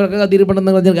പകലൊക്കെ കുറേ വിളക്ക്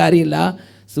കത്തിരിപ്പുണ്ടെന്ന് പറഞ്ഞ കാര്യമില്ല.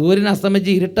 സൂര്യൻ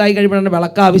അസ്തമിച്ച് ഇരുട്ടായി കഴിയുമ്പോഴാണ്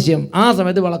വിളക്ക് ആവശ്യം. ആ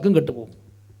സമയത്ത് വിളക്കും കെട്ടുപോകും.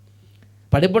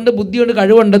 പഠിപ്പുണ്ട്, ബുദ്ധിയുണ്ട്,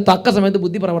 കഴിവുണ്ട്, തക്ക സമയത്ത്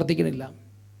ബുദ്ധി പ്രവർത്തിക്കണില്ല.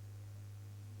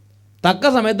 തക്ക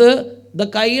സമയത്ത്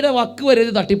കൈയുടെ വക്ക് വരെ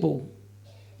ഇത് തട്ടിപ്പോവും.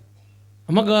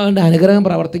 നമുക്ക് അതിൻ്റെ അനുഗ്രഹം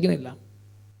പ്രവർത്തിക്കണില്ല.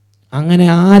 അങ്ങനെ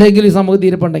ആരെങ്കിലും ഈ സമൂഹത്തിൽ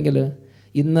ഇരിപ്പുണ്ടെങ്കിൽ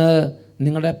ഇന്ന്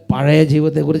നിങ്ങളുടെ പഴയ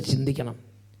ജീവിതത്തെക്കുറിച്ച് ചിന്തിക്കണം,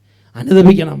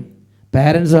 അനുദപിക്കണം.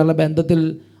 പേരൻസുകളുടെ ബന്ധത്തിൽ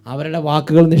അവരുടെ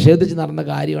വാക്കുകൾ നിഷേധിച്ച് നടന്ന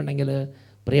കാര്യമുണ്ടെങ്കിൽ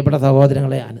പ്രിയപ്പെട്ട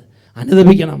സഹോദരങ്ങളെ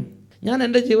അനുദപിക്കണം. ഞാൻ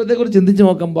എൻ്റെ ജീവിതത്തെക്കുറിച്ച് ചിന്തിച്ച്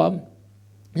നോക്കുമ്പോൾ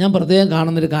ഞാൻ പ്രത്യേകം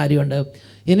കാണുന്നൊരു കാര്യമുണ്ട്.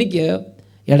 എനിക്ക്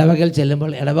ഇടവകയിൽ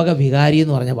ചെല്ലുമ്പോൾ ഇടവക വികാരി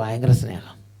എന്ന് പറഞ്ഞാൽ ഭയങ്കര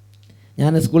സ്നേഹം.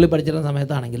 ഞാൻ സ്കൂളിൽ പഠിച്ചിരുന്ന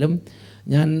സമയത്താണെങ്കിലും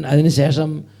ഞാൻ അതിന് ശേഷം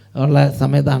ഉള്ള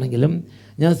സമയത്താണെങ്കിലും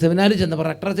ഞാൻ സെമിനാരിൽ ചെന്നപ്പോൾ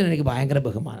റെക്ടറച്ചന് എനിക്ക് ഭയങ്കര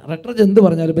ബഹുമാനം. റെക്ടറച്ച് എന്ത്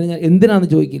പറഞ്ഞാലും പിന്നെ ഞാൻ എന്തിനാണെന്ന്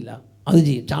ചോദിക്കില്ല, അത്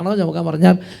ചെയ്യും. ചാണകം ചുമക്കാൻ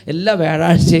പറഞ്ഞാൽ എല്ലാ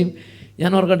വ്യാഴാഴ്ചയും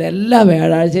ഞാൻ ഓർക്കട്ടെ, എല്ലാ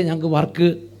വ്യാഴാഴ്ചയും ഞങ്ങൾക്ക് വർക്ക്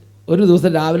ഒരു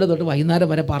ദിവസം രാവിലെ തൊട്ട് വൈകുന്നേരം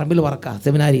വരെ പറമ്പിൽ വർക്കാണ്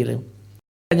സെമിനാരിയിൽ.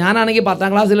 ഞാനാണെങ്കിൽ 10ാം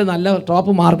ക്ലാസ്സിൽ നല്ല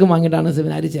ടോപ്പ് മാർക്ക് വാങ്ങിയിട്ടാണ്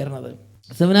സെമിനാരി ചേർന്നത്.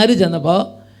 സെമിനാരി ചെന്നപ്പോൾ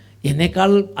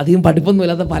എന്നേക്കാൾ അധികം പഠിപ്പൊന്നും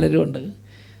ഇല്ലാത്ത പലരും ഉണ്ട്.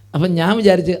 അപ്പം ഞാൻ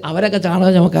വിചാരിച്ച് അവരൊക്കെ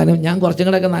ചാണകം ചുമക്കാനും ഞാൻ കുറച്ചും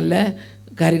കൂടെയൊക്കെ നല്ല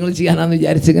കാര്യങ്ങൾ ചെയ്യാനാണെന്ന്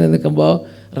വിചാരിച്ചിങ്ങനെ നിൽക്കുമ്പോൾ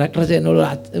റെക്ടർ എന്നോട്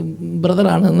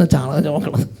ബ്രദറാണ് എന്ന് ചാണകം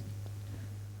ചുമക്കണത്.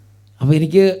 അപ്പോൾ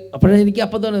എനിക്ക്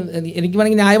അപ്പം തോന്നുന്നു, എനിക്ക്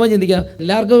വേണമെങ്കിൽ ന്യായമായി ചിന്തിക്കാം.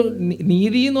 എല്ലാവർക്കും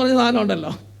നീതി എന്ന് പറഞ്ഞ സാധനം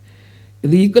ഉണ്ടല്ലോ,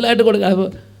 ഇത് ഈക്വലായിട്ട്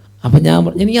കൊടുക്കുക. അപ്പം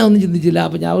എനിക്കതൊന്നും ചിന്തിച്ചില്ല.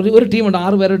 അപ്പോൾ ഞാൻ ഒരു ടീമുണ്ട്,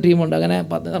 6 പേരുടെ ടീമുണ്ട്. അങ്ങനെ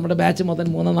നമ്മുടെ ബാച്ച് മൊത്തം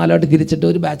 3-4 ആയിട്ട് തിരിച്ചിട്ട്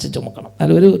ഒരു ബാച്ച് ചുമക്കണം,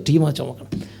 അല്ല ഒരു ടീം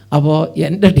ചുമക്കണം. അപ്പോൾ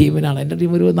എൻ്റെ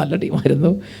ടീം ഒരു നല്ല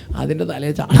ടീമായിരുന്നു. അതിൻ്റെ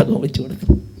തലയിൽ ചാണകം ഒഴിച്ച് കൊടുത്തു,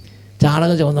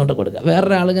 ചാണകം ചുമന്നുകൊണ്ട് കൊടുക്കുക.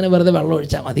 വേറൊരാളിങ്ങനെ വെറുതെ വെള്ളം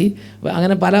ഒഴിച്ചാൽ മതി.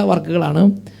 അങ്ങനെ പല വർക്കുകളാണ്.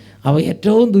 അപ്പോൾ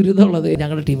ഏറ്റവും ദുരിതമുള്ളത്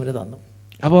ഞങ്ങളുടെ ടീമിൽ തന്നു.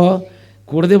 അപ്പോൾ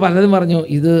കൂടുതൽ പലരും പറഞ്ഞു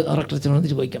ഇത് റെക്ടറച്ചനോട്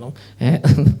ചോദിക്കണം.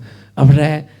 അവിടെ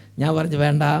ഞാൻ പറഞ്ഞു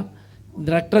വേണ്ട,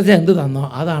 റെക്ടറച്ച എന്ത് തന്നോ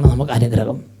അതാണ് നമുക്ക്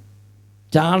അനുഗ്രഹം.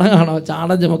 ചാണകമാണോ,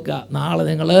 ചാണകം ചുമക്കുക, നാളെ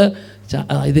നിങ്ങൾ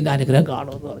ഇതിൻ്റെ അനുഗ്രഹം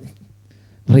കാണുമെന്ന് പറഞ്ഞു.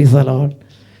 Praise the Lord.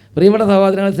 പ്രിയപ്പെട്ട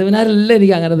സഹോദരങ്ങൾ, സെമിനാറിലെല്ലാം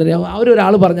എനിക്ക് അങ്ങനെ തന്നെയാണ്.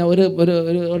 അവരൊരാൾ പറഞ്ഞ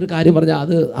ഒരു കാര്യം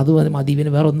പറഞ്ഞാൽ അത് മതി,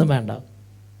 പിന്നെ വേറെ ഒന്നും വേണ്ട.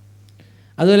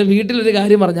 അതുപോലെ വീട്ടിലൊരു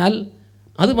കാര്യം പറഞ്ഞാൽ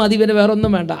അത് മതി, പിന്നെ വേറെ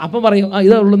ഒന്നും വേണ്ട. അപ്പം പറയും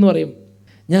ഇതേ ഉള്ളൂ പറയും.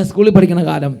 ഞാൻ സ്കൂളിൽ പഠിക്കുന്ന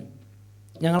കാലം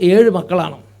ഞങ്ങൾ 7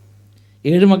 മക്കളാണ്.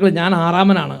 7 മക്കൾ, ഞാൻ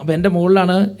 6ാമനാണ്. അപ്പോൾ എൻ്റെ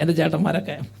മുകളിലാണ് എൻ്റെ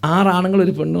ചേട്ടന്മാരൊക്കെ. 6 ആണുങ്ങളും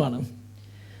ഒരു പെണ്ണുമാണ്.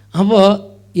 അപ്പോൾ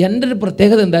എൻ്റെ ഒരു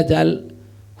പ്രത്യേകത എന്താ വെച്ചാൽ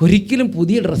ഒരിക്കലും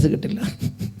പുതിയ ഡ്രസ്സ് കിട്ടില്ല.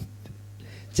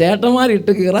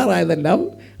 ചേട്ടന്മാരിട്ട് കീറാറായതെല്ലാം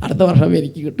അടുത്ത വർഷം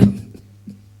എനിക്ക് കിട്ടും.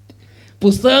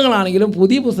 പുസ്തകങ്ങളാണെങ്കിലും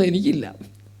പുതിയ പുസ്തകം എനിക്കില്ല.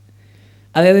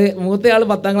 അതായത് മൂത്തയാൾ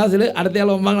 10ാം ക്ലാസ്സിൽ, അടുത്തയാൾ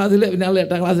 9ാം ക്ലാസ്സിൽ, പിന്നെ ആൾ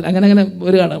 8ാം ക്ലാസ്സിൽ, അങ്ങനെ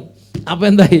ഒരു കാണും. അപ്പോൾ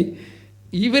എന്തായി,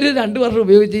 ഇവർ 2 വർഷം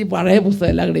ഉപയോഗിച്ച് ഈ പഴയ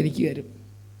പുസ്തകം എല്ലാം കൂടെ എനിക്ക് തരും.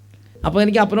 അപ്പോൾ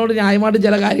എനിക്ക് അപ്പനോട് ന്യായമായിട്ട്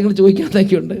ചില കാര്യങ്ങൾ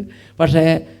ചോദിക്കാനൊക്കെ ഉണ്ട്. പക്ഷേ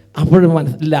അപ്പോഴും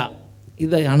മനസ്സില്ല,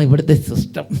 ഇതാണ് ഇവിടുത്തെ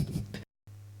സിസ്റ്റം.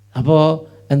 അപ്പോൾ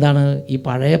എന്താണ്, ഈ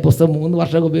പഴയ പുസ്തകം 3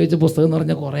 വർഷമൊക്കെ ഉപയോഗിച്ച പുസ്തകം എന്ന്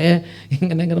പറഞ്ഞാൽ കുറേ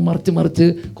ഇങ്ങനെ മറിച്ച്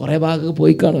കുറേ ഭാഗമൊക്കെ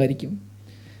പോയി കാണുമായിരിക്കും.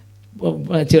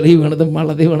 ചെളി വീണതും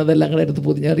വള്ളത്തിൽ വീണതും എല്ലാം കൂടെ എടുത്ത്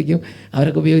പൊതിഞ്ഞറിക്കും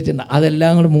അവരൊക്കെ ഉപയോഗിച്ചിട്ടുണ്ട്.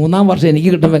 അതെല്ലാം കൂടെ 3-ാം വർഷം എനിക്ക്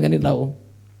കിട്ടുമ്പോൾ എങ്ങനെ ഉണ്ടാവും?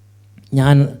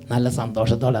 ഞാൻ നല്ല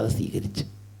സന്തോഷത്തോടെ അത് സ്വീകരിച്ചു.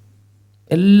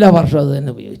 എല്ലാ വർഷവും അത്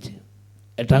തന്നെ ഉപയോഗിച്ച്,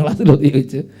 8-ാം ക്ലാസ്സിൽ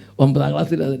ഉപയോഗിച്ച്, 9-ാം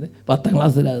ക്ലാസ്സിൽ അതിന്, 10-ാം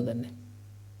ക്ലാസ്സിൽ അത് തന്നെ.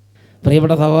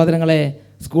 പ്രിയപ്പെട്ട സഹോദരങ്ങളെ,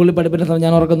 സ്കൂളിൽ പഠിപ്പിക്കുന്ന സമയം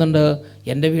ഞാൻ ഓർക്കുന്നുണ്ട്,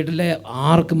 എൻ്റെ വീട്ടിലെ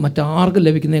മറ്റാർക്കും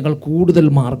ലഭിക്കുന്നതിനേക്കാൾ കൂടുതൽ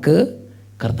മാർക്ക്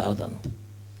കർത്താവ് തന്നു.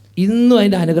 ഇന്നും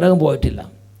അതിൻ്റെ അനുഗ്രഹം പോയിട്ടില്ല.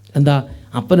 എന്താ?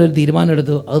 അപ്പനൊരു തീരുമാനം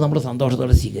എടുത്തു, അത് നമ്മൾ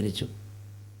സന്തോഷത്തോടെ സ്വീകരിച്ചു.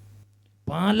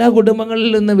 പല കുടുംബങ്ങളിൽ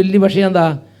നിന്ന് വലിയ വിഷയം എന്താ?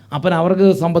 അപ്പൻ അവർക്ക്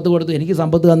സമ്പത്ത് കൊടുത്തു, എനിക്ക്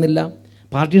സമ്പത്ത് തന്നില്ല.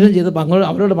 പാർട്ടീഷൻ ചെയ്തപ്പോൾ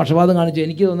അവരോട് പക്ഷപാതം കാണിച്ചു.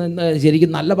 എനിക്ക്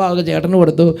ശരിക്കും നല്ല ഭാഗം ചേട്ടന്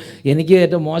കൊടുത്തു, എനിക്ക്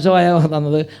ഏറ്റവും മോശമായ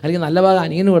തന്നത്, അല്ലെങ്കിൽ നല്ല ഭാഗം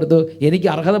അനിയന് കൊടുത്തു, എനിക്ക്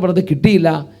അർഹതപ്പെടുത്ത് കിട്ടിയില്ല.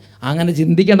 അങ്ങനെ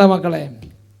ചിന്തിക്കേണ്ട മക്കളെ.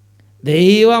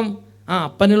 ദൈവം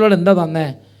അപ്പനിലൂടെ എന്താ തന്നേ,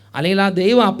 അല്ലെങ്കിൽ ആ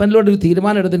ദൈവം അപ്പനിലൂടെ ഒരു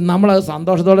തീരുമാനം എടുത്തിട്ട് നമ്മളത്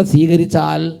സന്തോഷത്തോടെ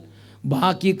സ്വീകരിച്ചാൽ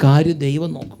ബാക്കി കാര്യം ദൈവം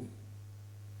നോക്കും.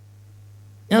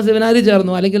 ഞാൻ സെമിനാരിൽ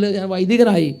ചേർന്നു, അല്ലെങ്കിൽ ഞാൻ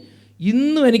വൈദികനായി.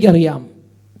 ഇന്നും എനിക്കറിയാം,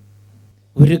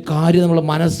 ഒരു കാര്യം നമ്മൾ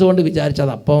മനസ്സുകൊണ്ട് വിചാരിച്ചാൽ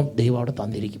അപ്പം ദൈവം അവിടെ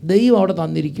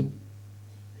തന്നിരിക്കും.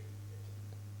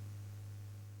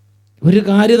 ഒരു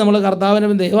കാര്യം നമ്മൾ കർത്താവിന്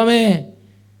ദൈവമേ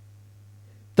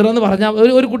ഇത്രയെന്ന് പറഞ്ഞാൽ,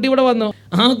 ഒരു കുട്ടി ഇവിടെ വന്നു.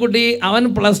 ആ കുട്ടി അവൻ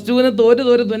 +2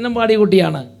 തോറ്റ് തുന്നം പാടിയ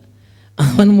കുട്ടിയാണ്.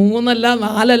 അവൻ 3 അല്ല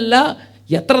 4 അല്ല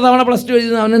എത്ര തവണ +2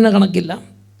 എഴുതുന്ന അവൻ തന്നെ കണക്കില്ല.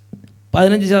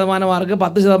 15% മാർക്ക്,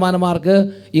 10% മാർക്ക്,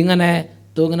 ഇങ്ങനെ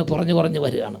കുറഞ്ഞ്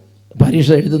വരികയാണ് പരീക്ഷ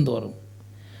എഴുതും തോറും.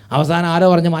 അവസാനം ആരോ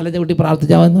പറഞ്ഞ് മല ചവിട്ടി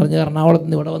പ്രാർത്ഥിച്ചാമെന്ന് പറഞ്ഞ് എറണാകുളത്ത്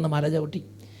നിന്ന് ഇവിടെ വന്ന് മല ചവിട്ടി.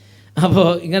 അപ്പോൾ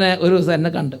ഇങ്ങനെ ഒരു ദിവസം എന്നെ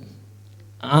കണ്ട്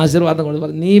ആശീർവാദം കൊണ്ട്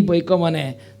പറഞ്ഞു, നീ പോയിക്കോ മോനെ,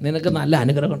 നിനക്ക് നല്ല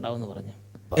അനുഗ്രഹം ഉണ്ടാവുമെന്ന് പറഞ്ഞു.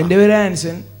 എൻ്റെ പേര്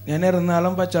ആൻസൺ, ഞാൻ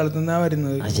എറണാകുളം പച്ചാളത്തു നിന്നാണ്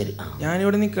വരുന്നത്. ശരി.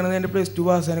 ഞാനിവിടെ നിൽക്കുന്നത് എൻ്റെ +2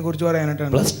 പാസിനെ കുറിച്ച്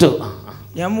പറയാനായിട്ടാണ്. +2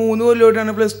 ഞാൻ 3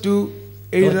 കൊല്ലമായിട്ടാണ് +2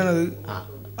 എഴുതുന്നത്.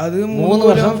 അത് 3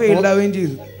 വർഷം ഫെയിൽ ആവുകയും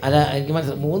ചെയ്തു. അല്ല, എനിക്ക്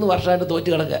മനസ്സിലായി, 3 വർഷമായിട്ട് തോറ്റ്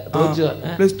കിടക്കുക,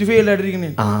 +2 ഫെയിൽ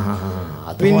ആയിട്ടിരിക്കണേ.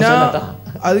 പിന്നെ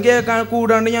അത് കേൾക്കാൻ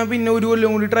കൂടാണ്ട് ഞാൻ പിന്നെ 1 കൊല്ലം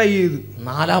കൂടി ട്രൈ ചെയ്തു.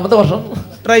 4ാമത്തെ വർഷം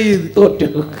ട്രൈ ചെയ്ത് തോറ്റു.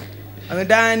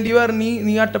 എന്നിട്ട് ആൻറ്റി പറഞ്ഞ്,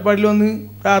 നീ അട്ടപ്പാടിയിൽ വന്ന്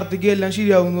പ്രാർത്ഥിക്കുക, എല്ലാം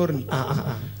ശരിയാവും എന്ന് പറഞ്ഞു.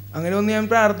 അങ്ങനെ വന്ന് ഞാൻ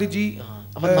പ്രാർത്ഥിച്ച്.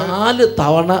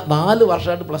 4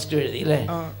 വർഷമായിട്ട് +2 എഴുതി അല്ലേ?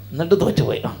 എന്നിട്ട്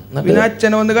തോറ്റുപോയി. പിന്നെ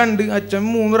അച്ഛനെ വന്ന് കണ്ട്, അച്ഛൻ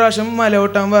 3 പ്രാവശ്യം മല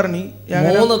ചവിട്ടാൻ പറഞ്ഞു.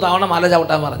 3 തവണ മല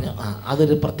ചവിട്ടാൻ പറഞ്ഞു.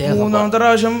 അതൊരു പ്രത്യേക. 3ാമത്തെ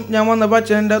പ്രാവശ്യം ഞാൻ വന്നപ്പോൾ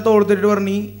അച്ഛൻ എൻ്റെ തോളത്തിട്ട്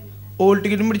പറഞ്ഞു, ഹോൾ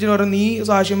ടിക്കറ്റും പിടിച്ചിട്ട് പറഞ്ഞു, നീ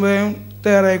സാക്ഷ്യം പറയാൻ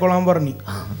തയ്യാറായിക്കൊള്ളാൻ പറഞ്ഞു.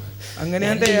 അങ്ങനെ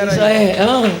ഞാൻ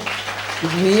തയ്യാറായി.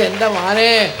 നീ എൻ്റെ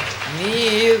മാനെ, നീ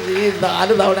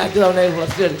 4 തവണ 5 തവണ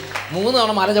 +2 3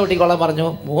 തവണ മല ചവിട്ടിക്കൊള്ളാൻ പറഞ്ഞു.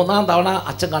 3ാം തവണ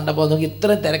അച്ഛൻ കണ്ടപ്പോൾ നോക്കി,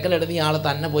 ഇത്രയും തിരക്കിലെടുത്ത് നീ ആളെ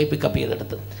തന്നെ പോയി പിക്കപ്പ്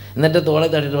ചെയ്തെടുത്ത്, എന്നിട്ട് തോളെ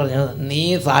തട്ടിട്ട് പറഞ്ഞു, നീ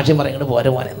സാക്ഷ്യം പറയുന്നത് പോരെ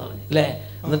മോനെന്ന് പറഞ്ഞു അല്ലേ?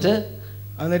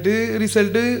 എന്നിട്ട്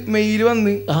റിസൾട്ട് മെയിൽ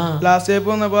വന്ന് ലാസ്റ്റ്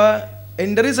ആയപ്പോൾ വന്നപ്പോൾ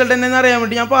എൻ്റെ റിസൾട്ട് എന്നെ അറിയാൻ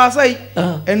വേണ്ടി ഞാൻ പാസ്സായി.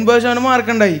 80%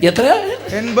 മാർക്ക് ഉണ്ടായി. എത്ര?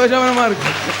 80% മാർക്ക്.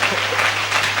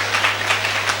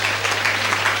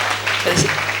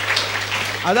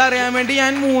 അതറിയാൻ വേണ്ടി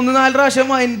ഞാൻ 3-4 പ്രാവശ്യം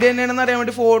എൻ്റെ തന്നെയാണെന്ന് അറിയാൻ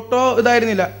വേണ്ടി ഫോട്ടോ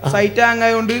ഇതായിരുന്നില്ല, സൈറ്റ് ഹാങ്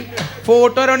ആയതുകൊണ്ട്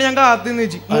ഫോട്ടോ വരാണ്ട് ഞാൻ കാത്തിന്ന്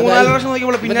വെച്ചു. 3-4 പ്രാവശ്യം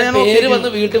നോക്കിയപ്പോൾ പിന്നെ ഞാൻ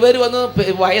വീട്ടുപേര് വന്നു,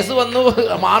 വയസ്സ് വന്നു,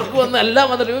 മാർക്ക് വന്നു, എല്ലാം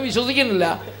വന്നിട്ട് വിശ്വസിക്കുന്നില്ല.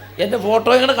 എൻ്റെ ഫോട്ടോ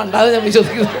ഇങ്ങനെ കണ്ടാതെ ഞാൻ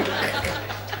വിശ്വസിക്കുന്നു.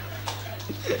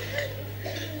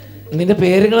 നിന്റെ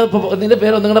പേര്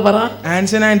ഒന്നും കൂടെ പറ.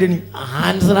 ആൻസൺ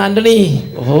ആന്റണി.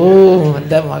 ഓ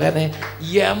എൻ്റെ മകനെ,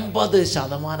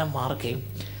 80% മാർക്ക്.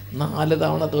 4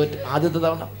 തവണ തോറ്റ്. ആദ്യത്തെ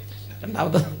തവണ,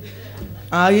 രണ്ടാമത്തെ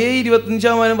ആകെ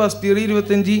 25% ഫസ്റ്റ് ഇയർ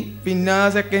 25, പിന്നെ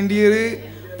സെക്കൻഡ് ഇയർ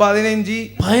 15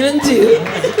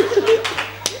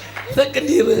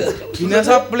 സെക്കൻഡ് ഇയർ പിന്നെ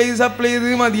സപ്ലൈ ചെയ്ത്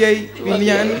മതിയായി. പിന്നെ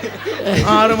ഞാൻ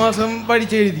 6 മാസം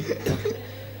പഠിച്ചെഴുതി.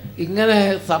 ഇങ്ങനെ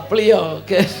സപ്ലിയോ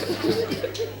ഒക്കെ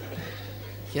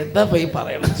എന്താ പോയി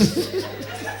പറയണം.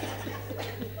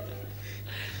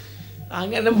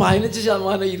 അങ്ങനെ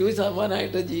 15%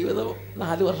 20% ജീവിതം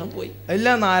 4 വർഷം പോയി. അല്ല,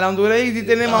 4ാമത്തെ പോലെ ഇതിൽ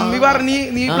തന്നെ മമ്മി പറഞ്ഞ്,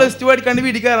 നീ +2 പഠിക്കാണ്ട്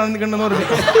വീട്ടിൽ കയറാൻ നിൽക്കണ്ടെന്ന് പറഞ്ഞു.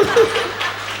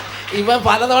 ഇവ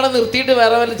പലതവണ നിർത്തിയിട്ട്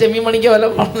വേറെ വല്ല ചെമ്മീൻ മണിക്കോ വല്ല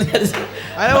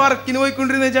അതെ, വർക്കിന്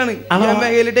പോയിക്കൊണ്ടിരുന്ന വെച്ചാണ്. ഞാൻ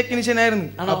മേഖല ടെക്നീഷ്യൻ ആയിരുന്നു.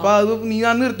 അപ്പൊ അത് നീ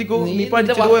നിർത്തിക്കോ, നീ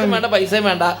വേണ്ട, പൈസയും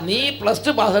വേണ്ട, നീ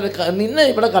 +2 പാസ്, നിന്നെ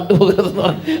ഇവിടെ കണ്ടുപോകരുതെന്ന്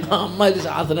പറഞ്ഞു അമ്മ ഒരു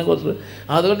ശാസനം കൊടുത്തു.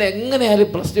 അതുകൊണ്ട് എങ്ങനെയായാലും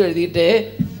 +2 എഴുതിയിട്ടേ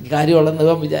കാര്യമുള്ളെന്ന്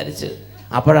ഇവൻ വിചാരിച്ച്.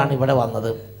 അപ്പോഴാണ് ഇവിടെ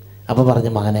വന്നത്. അപ്പോൾ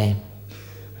പറഞ്ഞു, മകനെ,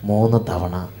 3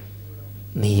 തവണ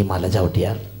നീ മല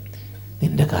ചവിട്ടിയാൽ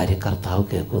നിൻ്റെ കാര്യം കർത്താവ്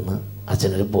കേൾക്കുമെന്ന്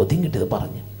അച്ഛനൊരു ബോധ്യം കിട്ടിയത്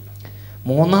പറഞ്ഞു.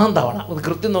 3ാം തവണ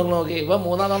കൃത്യം നോക്കി ഇവ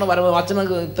 3ാം തവണ വരുമ്പോൾ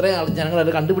അച്ഛനൊക്കെ ഇത്രയും ആൾ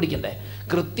ജനങ്ങളത് കണ്ടുപിടിക്കണ്ടേ.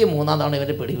 കൃത്യം 3ാം തവണ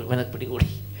ഇവനെ പിടികൂടി.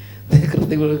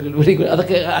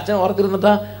 അതൊക്കെ അച്ഛൻ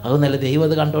ഓർത്തിരുന്നിട്ടാ, അത് നല്ല ദൈവം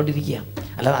അത് കണ്ടോണ്ടിരിക്കുക.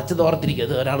 അല്ലാതെ അച്ഛൻ ഓർത്തിരിക്കുക,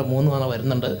 അത് ഒരാൾ 3 തവണ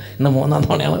വരുന്നുണ്ട്, ഇന്ന് 3ാം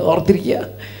തവണയാണ് ഓർത്തിരിക്കുക.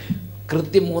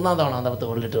 കൃത്യം 3ാം തവണ വന്നപ്പോൾ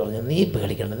തോളിലിട്ട് പറഞ്ഞു, നീ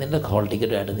പേടിക്കണ്ട, നിൻ്റെ ഹോൾ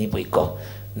ടിക്കറ്റുമായിട്ട് നീ പോയിക്കോ,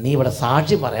 നീ ഇവിടെ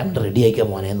സാക്ഷ്യം പറയാൻ വേണ്ടി റെഡി ആയിക്കോ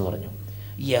മോനെ എന്ന് പറഞ്ഞു.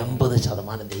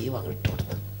 80% ദൈവം അങ്ങ്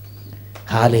ഇട്ടുകൊടുത്തു.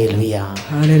 ഹല്ലേലൂയ.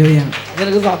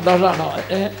 നിനക്ക് സന്തോഷമാണോ?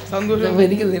 സന്തോഷം.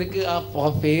 എനിക്ക് നിനക്ക് ആ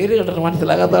പേര് കണ്ടിട്ട്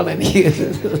മനസ്സിലാകാത്തതാണ് എനിക്ക്.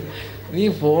 നീ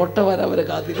ഫോട്ടോ വരാൻ വരെ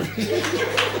കാത്തിരുന്നു.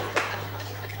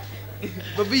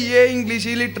 ഇപ്പൊ BA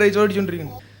ഇംഗ്ലീഷ് ലിറ്ററേച്ചർ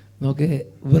പഠിച്ചോണ്ടിരിക്കുന്നു. നോക്ക്,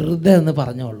 വെറുതെ എന്ന്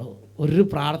പറഞ്ഞോളൂ, ഒരു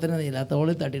പ്രാർത്ഥന നീല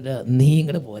തോളിൽ തട്ടിയിട്ട് നീ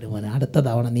ഇങ്ങോട്ട് പോരും മോനെ, അടുത്ത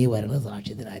തവണ നീ വരുന്നത്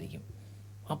സാക്ഷ്യത്തിനായിരിക്കും.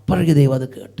 അപ്പോഴേക്ക് ദൈവം അത്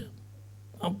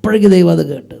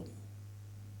കേട്ട്.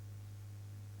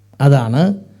 അതാണ്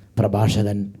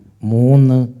പ്രഭാഷകൻ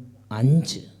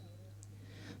 3:5.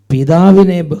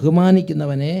 പിതാവിനെ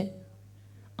ബഹുമാനിക്കുന്നവനെ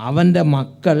അവൻ്റെ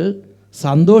മക്കൾ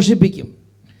സന്തോഷിപ്പിക്കും,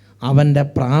 അവൻ്റെ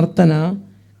പ്രാർത്ഥന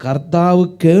കർത്താവ്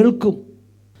കേൾക്കും.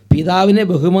 പിതാവിനെ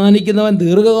ബഹുമാനിക്കുന്നവൻ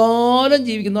ദീർഘകാലം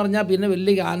ജീവിക്കുന്നു പറഞ്ഞാൽ പിന്നെ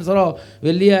വലിയ ക്യാൻസറോ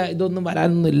വലിയ ഇതൊന്നും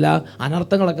വരാനൊന്നുമില്ല,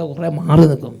 അനർത്ഥങ്ങളൊക്കെ കുറേ മാറി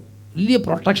നിൽക്കും. വലിയ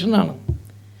പ്രൊട്ടക്ഷനാണ്.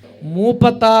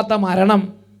 മൂപ്പത്താത്ത മരണം,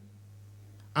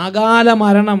 അകാല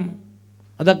മരണം,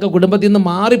 അതൊക്കെ കുടുംബത്തിൽ നിന്ന്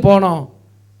മാറിപ്പോണോ?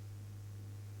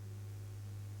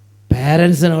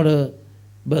 പേരൻസിനോട്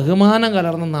ബഹുമാനം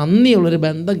കലർന്ന് നന്ദിയുള്ളൊരു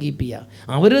ബന്ധം കീപ്പ് ചെയ്യുക.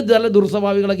 അവർ നല്ല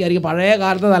ദുർസ്വഭാവികളൊക്കെ ആയിരിക്കും, പഴയ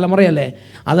കാലത്തെ തലമുറയല്ലേ,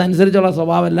 അതനുസരിച്ചുള്ള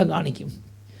സ്വഭാവം എല്ലാം കാണിക്കും.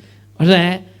 പക്ഷേ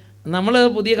നമ്മൾ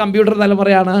പുതിയ കമ്പ്യൂട്ടർ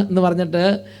തലമുറയാണ് എന്ന് പറഞ്ഞിട്ട്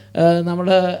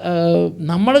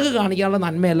നമ്മൾക്ക് കാണിക്കാനുള്ള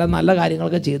നന്മയെല്ലാം നല്ല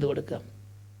കാര്യങ്ങളൊക്കെ ചെയ്തു കൊടുക്കുക.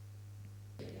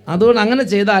 അതുകൊണ്ട് അങ്ങനെ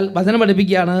ചെയ്താൽ വചനം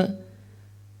പഠിപ്പിക്കുകയാണ്,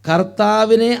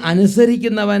 കർത്താവിനെ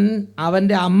അനുസരിക്കുന്നവൻ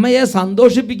അവൻ്റെ അമ്മയെ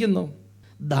സന്തോഷിപ്പിക്കുന്നു,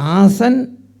 ദാസൻ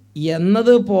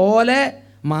എന്നതുപോലെ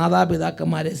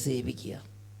മാതാപിതാക്കന്മാരെ സേവിക്കുക.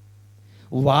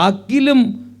 വാക്കിലും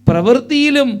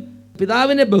പ്രവൃത്തിയിലും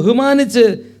പിതാവിനെ ബഹുമാനിച്ച്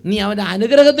നീ അവൻ്റെ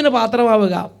അനുഗ്രഹത്തിന്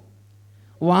പാത്രമാവുക.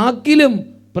 വാക്കിലും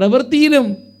പ്രവൃത്തിയിലും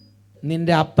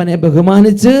നിൻ്റെ അപ്പനെ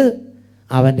ബഹുമാനിച്ച്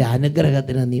അവൻ്റെ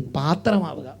അനുഗ്രഹത്തിന് നീ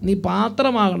പാത്രമാവുക. നീ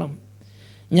പാത്രമാകണം.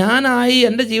 ഞാനായി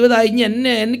എൻ്റെ ജീവിതമായി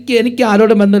ഇനി എനിക്ക്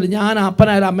ആരോടും ബന്ധമില്ല, ഞാൻ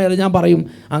അപ്പനായാലും അമ്മയായാലും ഞാൻ പറയും,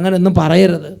 അങ്ങനെയൊന്നും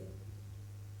പറയരുത്.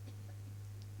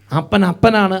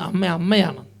 അപ്പനാണ്,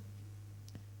 അമ്മയാണ്.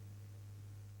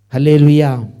 ഹല്ലേലൂയ.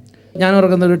 ഞാൻ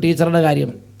ഓർക്കുന്ന ഒരു ടീച്ചറുടെ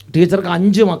കാര്യം. ടീച്ചർക്ക്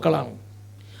 5 മക്കളാണ്.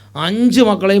 5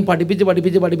 മക്കളെയും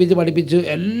പഠിപ്പിച്ച്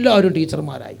എല്ലാവരും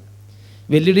ടീച്ചർമാരായി.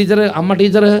 വലിയ ടീച്ചർ, അമ്മ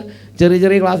ടീച്ചർ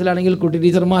ചെറിയ ക്ലാസ്സിലാണെങ്കിൽ കുട്ടി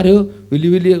ടീച്ചർമാർ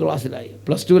വലിയ ക്ലാസ്സിലായി,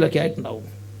 +2 ആയിട്ടുണ്ടാവും.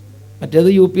 മറ്റേത്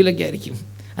UP ആയിരിക്കും,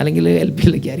 അല്ലെങ്കിൽ LP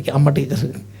ആയിരിക്കും അമ്മ ടീച്ചർ.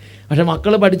 പക്ഷേ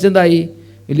മക്കൾ പഠിച്ചെന്തായി?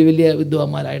 വലിയ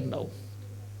വിദ്വാന്മാരായിട്ടുണ്ടാവും.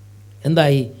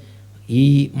 എന്തായി? ഈ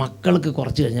മക്കൾക്ക്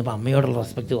കുറച്ച് കഴിഞ്ഞപ്പോൾ അമ്മയോടുള്ള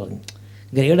റെസ്പെക്റ്റ് കുറഞ്ഞു.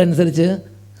 ഗ്രേഡ് അനുസരിച്ച്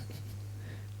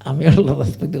അമ്മയോടുള്ള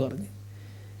റെസ്പെക്റ്റ് കുറഞ്ഞു.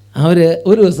 അവർ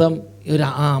ഒരു ദിവസം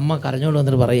അമ്മ കരഞ്ഞുകൊണ്ട്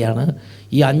വന്നിട്ട് പറയുകയാണ്,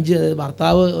 ഈ 5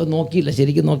 ഭർത്താവ്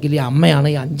ശരിക്കും നോക്കിയില്ല, ഈ അമ്മയാണ്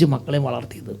ഈ 5 മക്കളെയും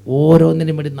വളർത്തിയത്.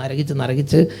 ഓരോന്നിനും വേണ്ടി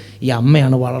നരകിച്ച് ഈ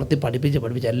അമ്മയാണ് വളർത്തി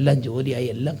പഠിപ്പിച്ച് എല്ലാം ജോലിയായി,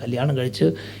 എല്ലാം കല്യാണം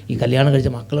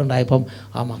കഴിച്ച് മക്കളുണ്ടായപ്പം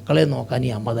ആ മക്കളെ നോക്കാൻ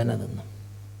ഈ അമ്മ തന്നെ നിന്നു.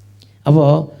 അപ്പോൾ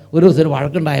ഒരു ദിവസം ഒരു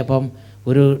വഴക്കുണ്ടായപ്പം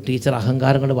ഒരു ടീച്ചർ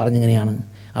അഹങ്കാരം കൊണ്ട് പറഞ്ഞിങ്ങനെയാണ്.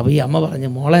 അപ്പോൾ ഈ അമ്മ പറഞ്ഞു,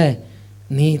 മോളെ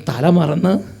നീ തല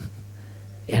മറന്ന്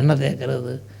എണ്ണ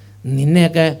തേക്കരുത്,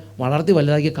 നിന്നെയൊക്കെ വളർത്തി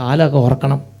വലുതാക്കി കാലമൊക്കെ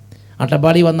ഓർക്കണം.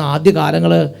 അട്ടപ്പാടി വന്ന ആദ്യ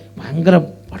കാലങ്ങൾ ഭയങ്കര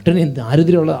പട്ടിണി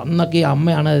ദാരിദ്ര്യമുള്ള അന്നൊക്കെ ഈ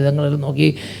അമ്മയാണ് ഇതുങ്ങളെല്ലാം നോക്കി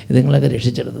ഇതുങ്ങളൊക്കെ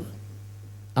രക്ഷിച്ചെടുത്തത്.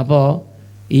 അപ്പോൾ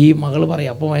ഈ മകൾ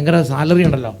പറയും, അപ്പോൾ ഭയങ്കര സാലറി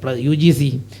ഉണ്ടല്ലോ, UGC.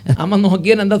 അമ്മ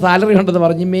നോക്കിയാൽ എന്താ സാലറി ഉണ്ടെന്ന്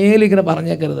പറഞ്ഞ് മേലിങ്ങനെ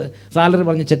പറഞ്ഞേക്കരുത്, സാലറി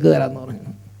പറഞ്ഞ് ചെക്ക് തരാമെന്ന് പറഞ്ഞു.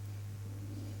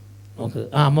 നോക്ക്,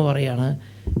 ആ അമ്മ പറയാണ്,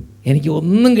 എനിക്ക്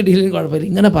ഒന്നും കിട്ടിയില്ലെങ്കിൽ കുഴപ്പമില്ല,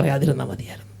 ഇങ്ങനെ പറയാതിരുന്നാൽ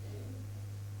മതിയായിരുന്നു.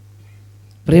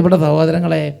 പ്രിയപ്പെട്ട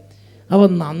സഹോദരങ്ങളെ, അപ്പോൾ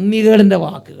നന്ദികേടിൻ്റെ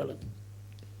വാക്കുകൾ,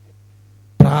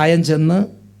 പ്രായം ചെന്ന്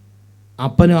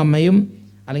അപ്പനും അമ്മയും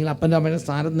അല്ലെങ്കിൽ അപ്പൻ്റെ അമ്മയുടെ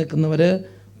സ്ഥാനത്ത് നിൽക്കുന്നവർ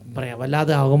പറയാം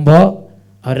വല്ലാതെ ആകുമ്പോൾ,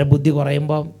 അവരുടെ ബുദ്ധി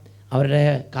കുറയുമ്പോൾ, അവരുടെ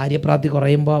കാര്യപ്രാപ്തി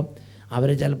കുറയുമ്പോൾ, അവർ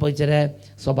ചിലപ്പോൾ ഇച്ചിരി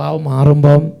സ്വഭാവം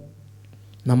മാറുമ്പം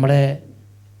നമ്മളെ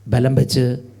ബലം വെച്ച്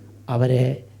അവരെ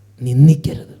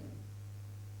നിന്ദിക്കരുത്.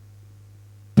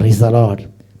 Praise the Lord.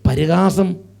 പരിഹാസം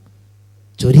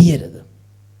ചൊരിയരുത്,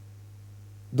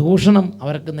 ദൂഷണം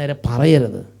അവർക്ക് നേരെ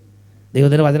പറയരുത്.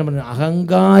 ദൈവത്തിൻ്റെ വചനം പറഞ്ഞു,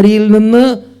 അഹങ്കാരിയിൽ നിന്ന്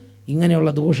ഇങ്ങനെയുള്ള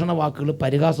ദൂഷണ വാക്കുകൾ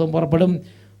പരിഹാസവും പുറപ്പെടും,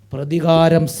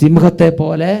 പ്രതികാരം സിംഹത്തെ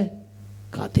പോലെ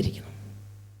കാത്തിരിക്കണം.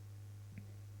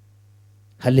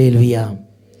 ഹല്ലേലൂയ.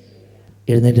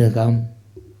 എഴുന്നേറ്റ് നിൽക്കാം.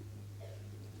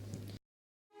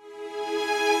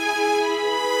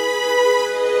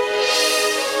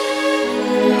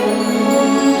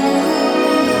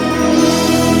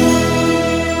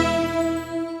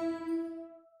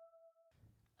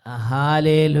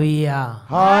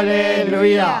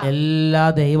 എല്ലാ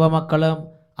ദൈവമക്കളും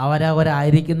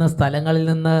അവരവരായിരിക്കുന്ന സ്ഥലങ്ങളിൽ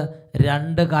നിന്ന്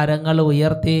 2 കരങ്ങൾ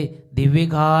ഉയർത്തി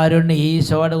ദിവ്യകാരുണ്യ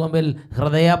ഈശോയുടെ മുമ്പിൽ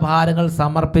ഹൃദയഭാരങ്ങൾ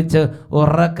സമർപ്പിച്ച്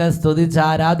ഉറക്കെ സ്തുതിച്ച്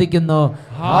ആരാധിക്കുന്നു.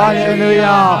 ഹല്ലേലൂയ,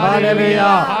 ഹല്ലേലൂയ,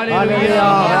 ഹല്ലേലൂയ,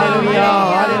 ഹല്ലേലൂയ,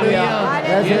 ഹല്ലേലൂയ.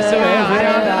 യേശുവേ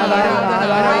ആരാധന, ആരാധന,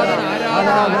 ആരാധന,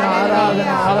 ആരാധന ആരാധന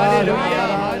ആരാധന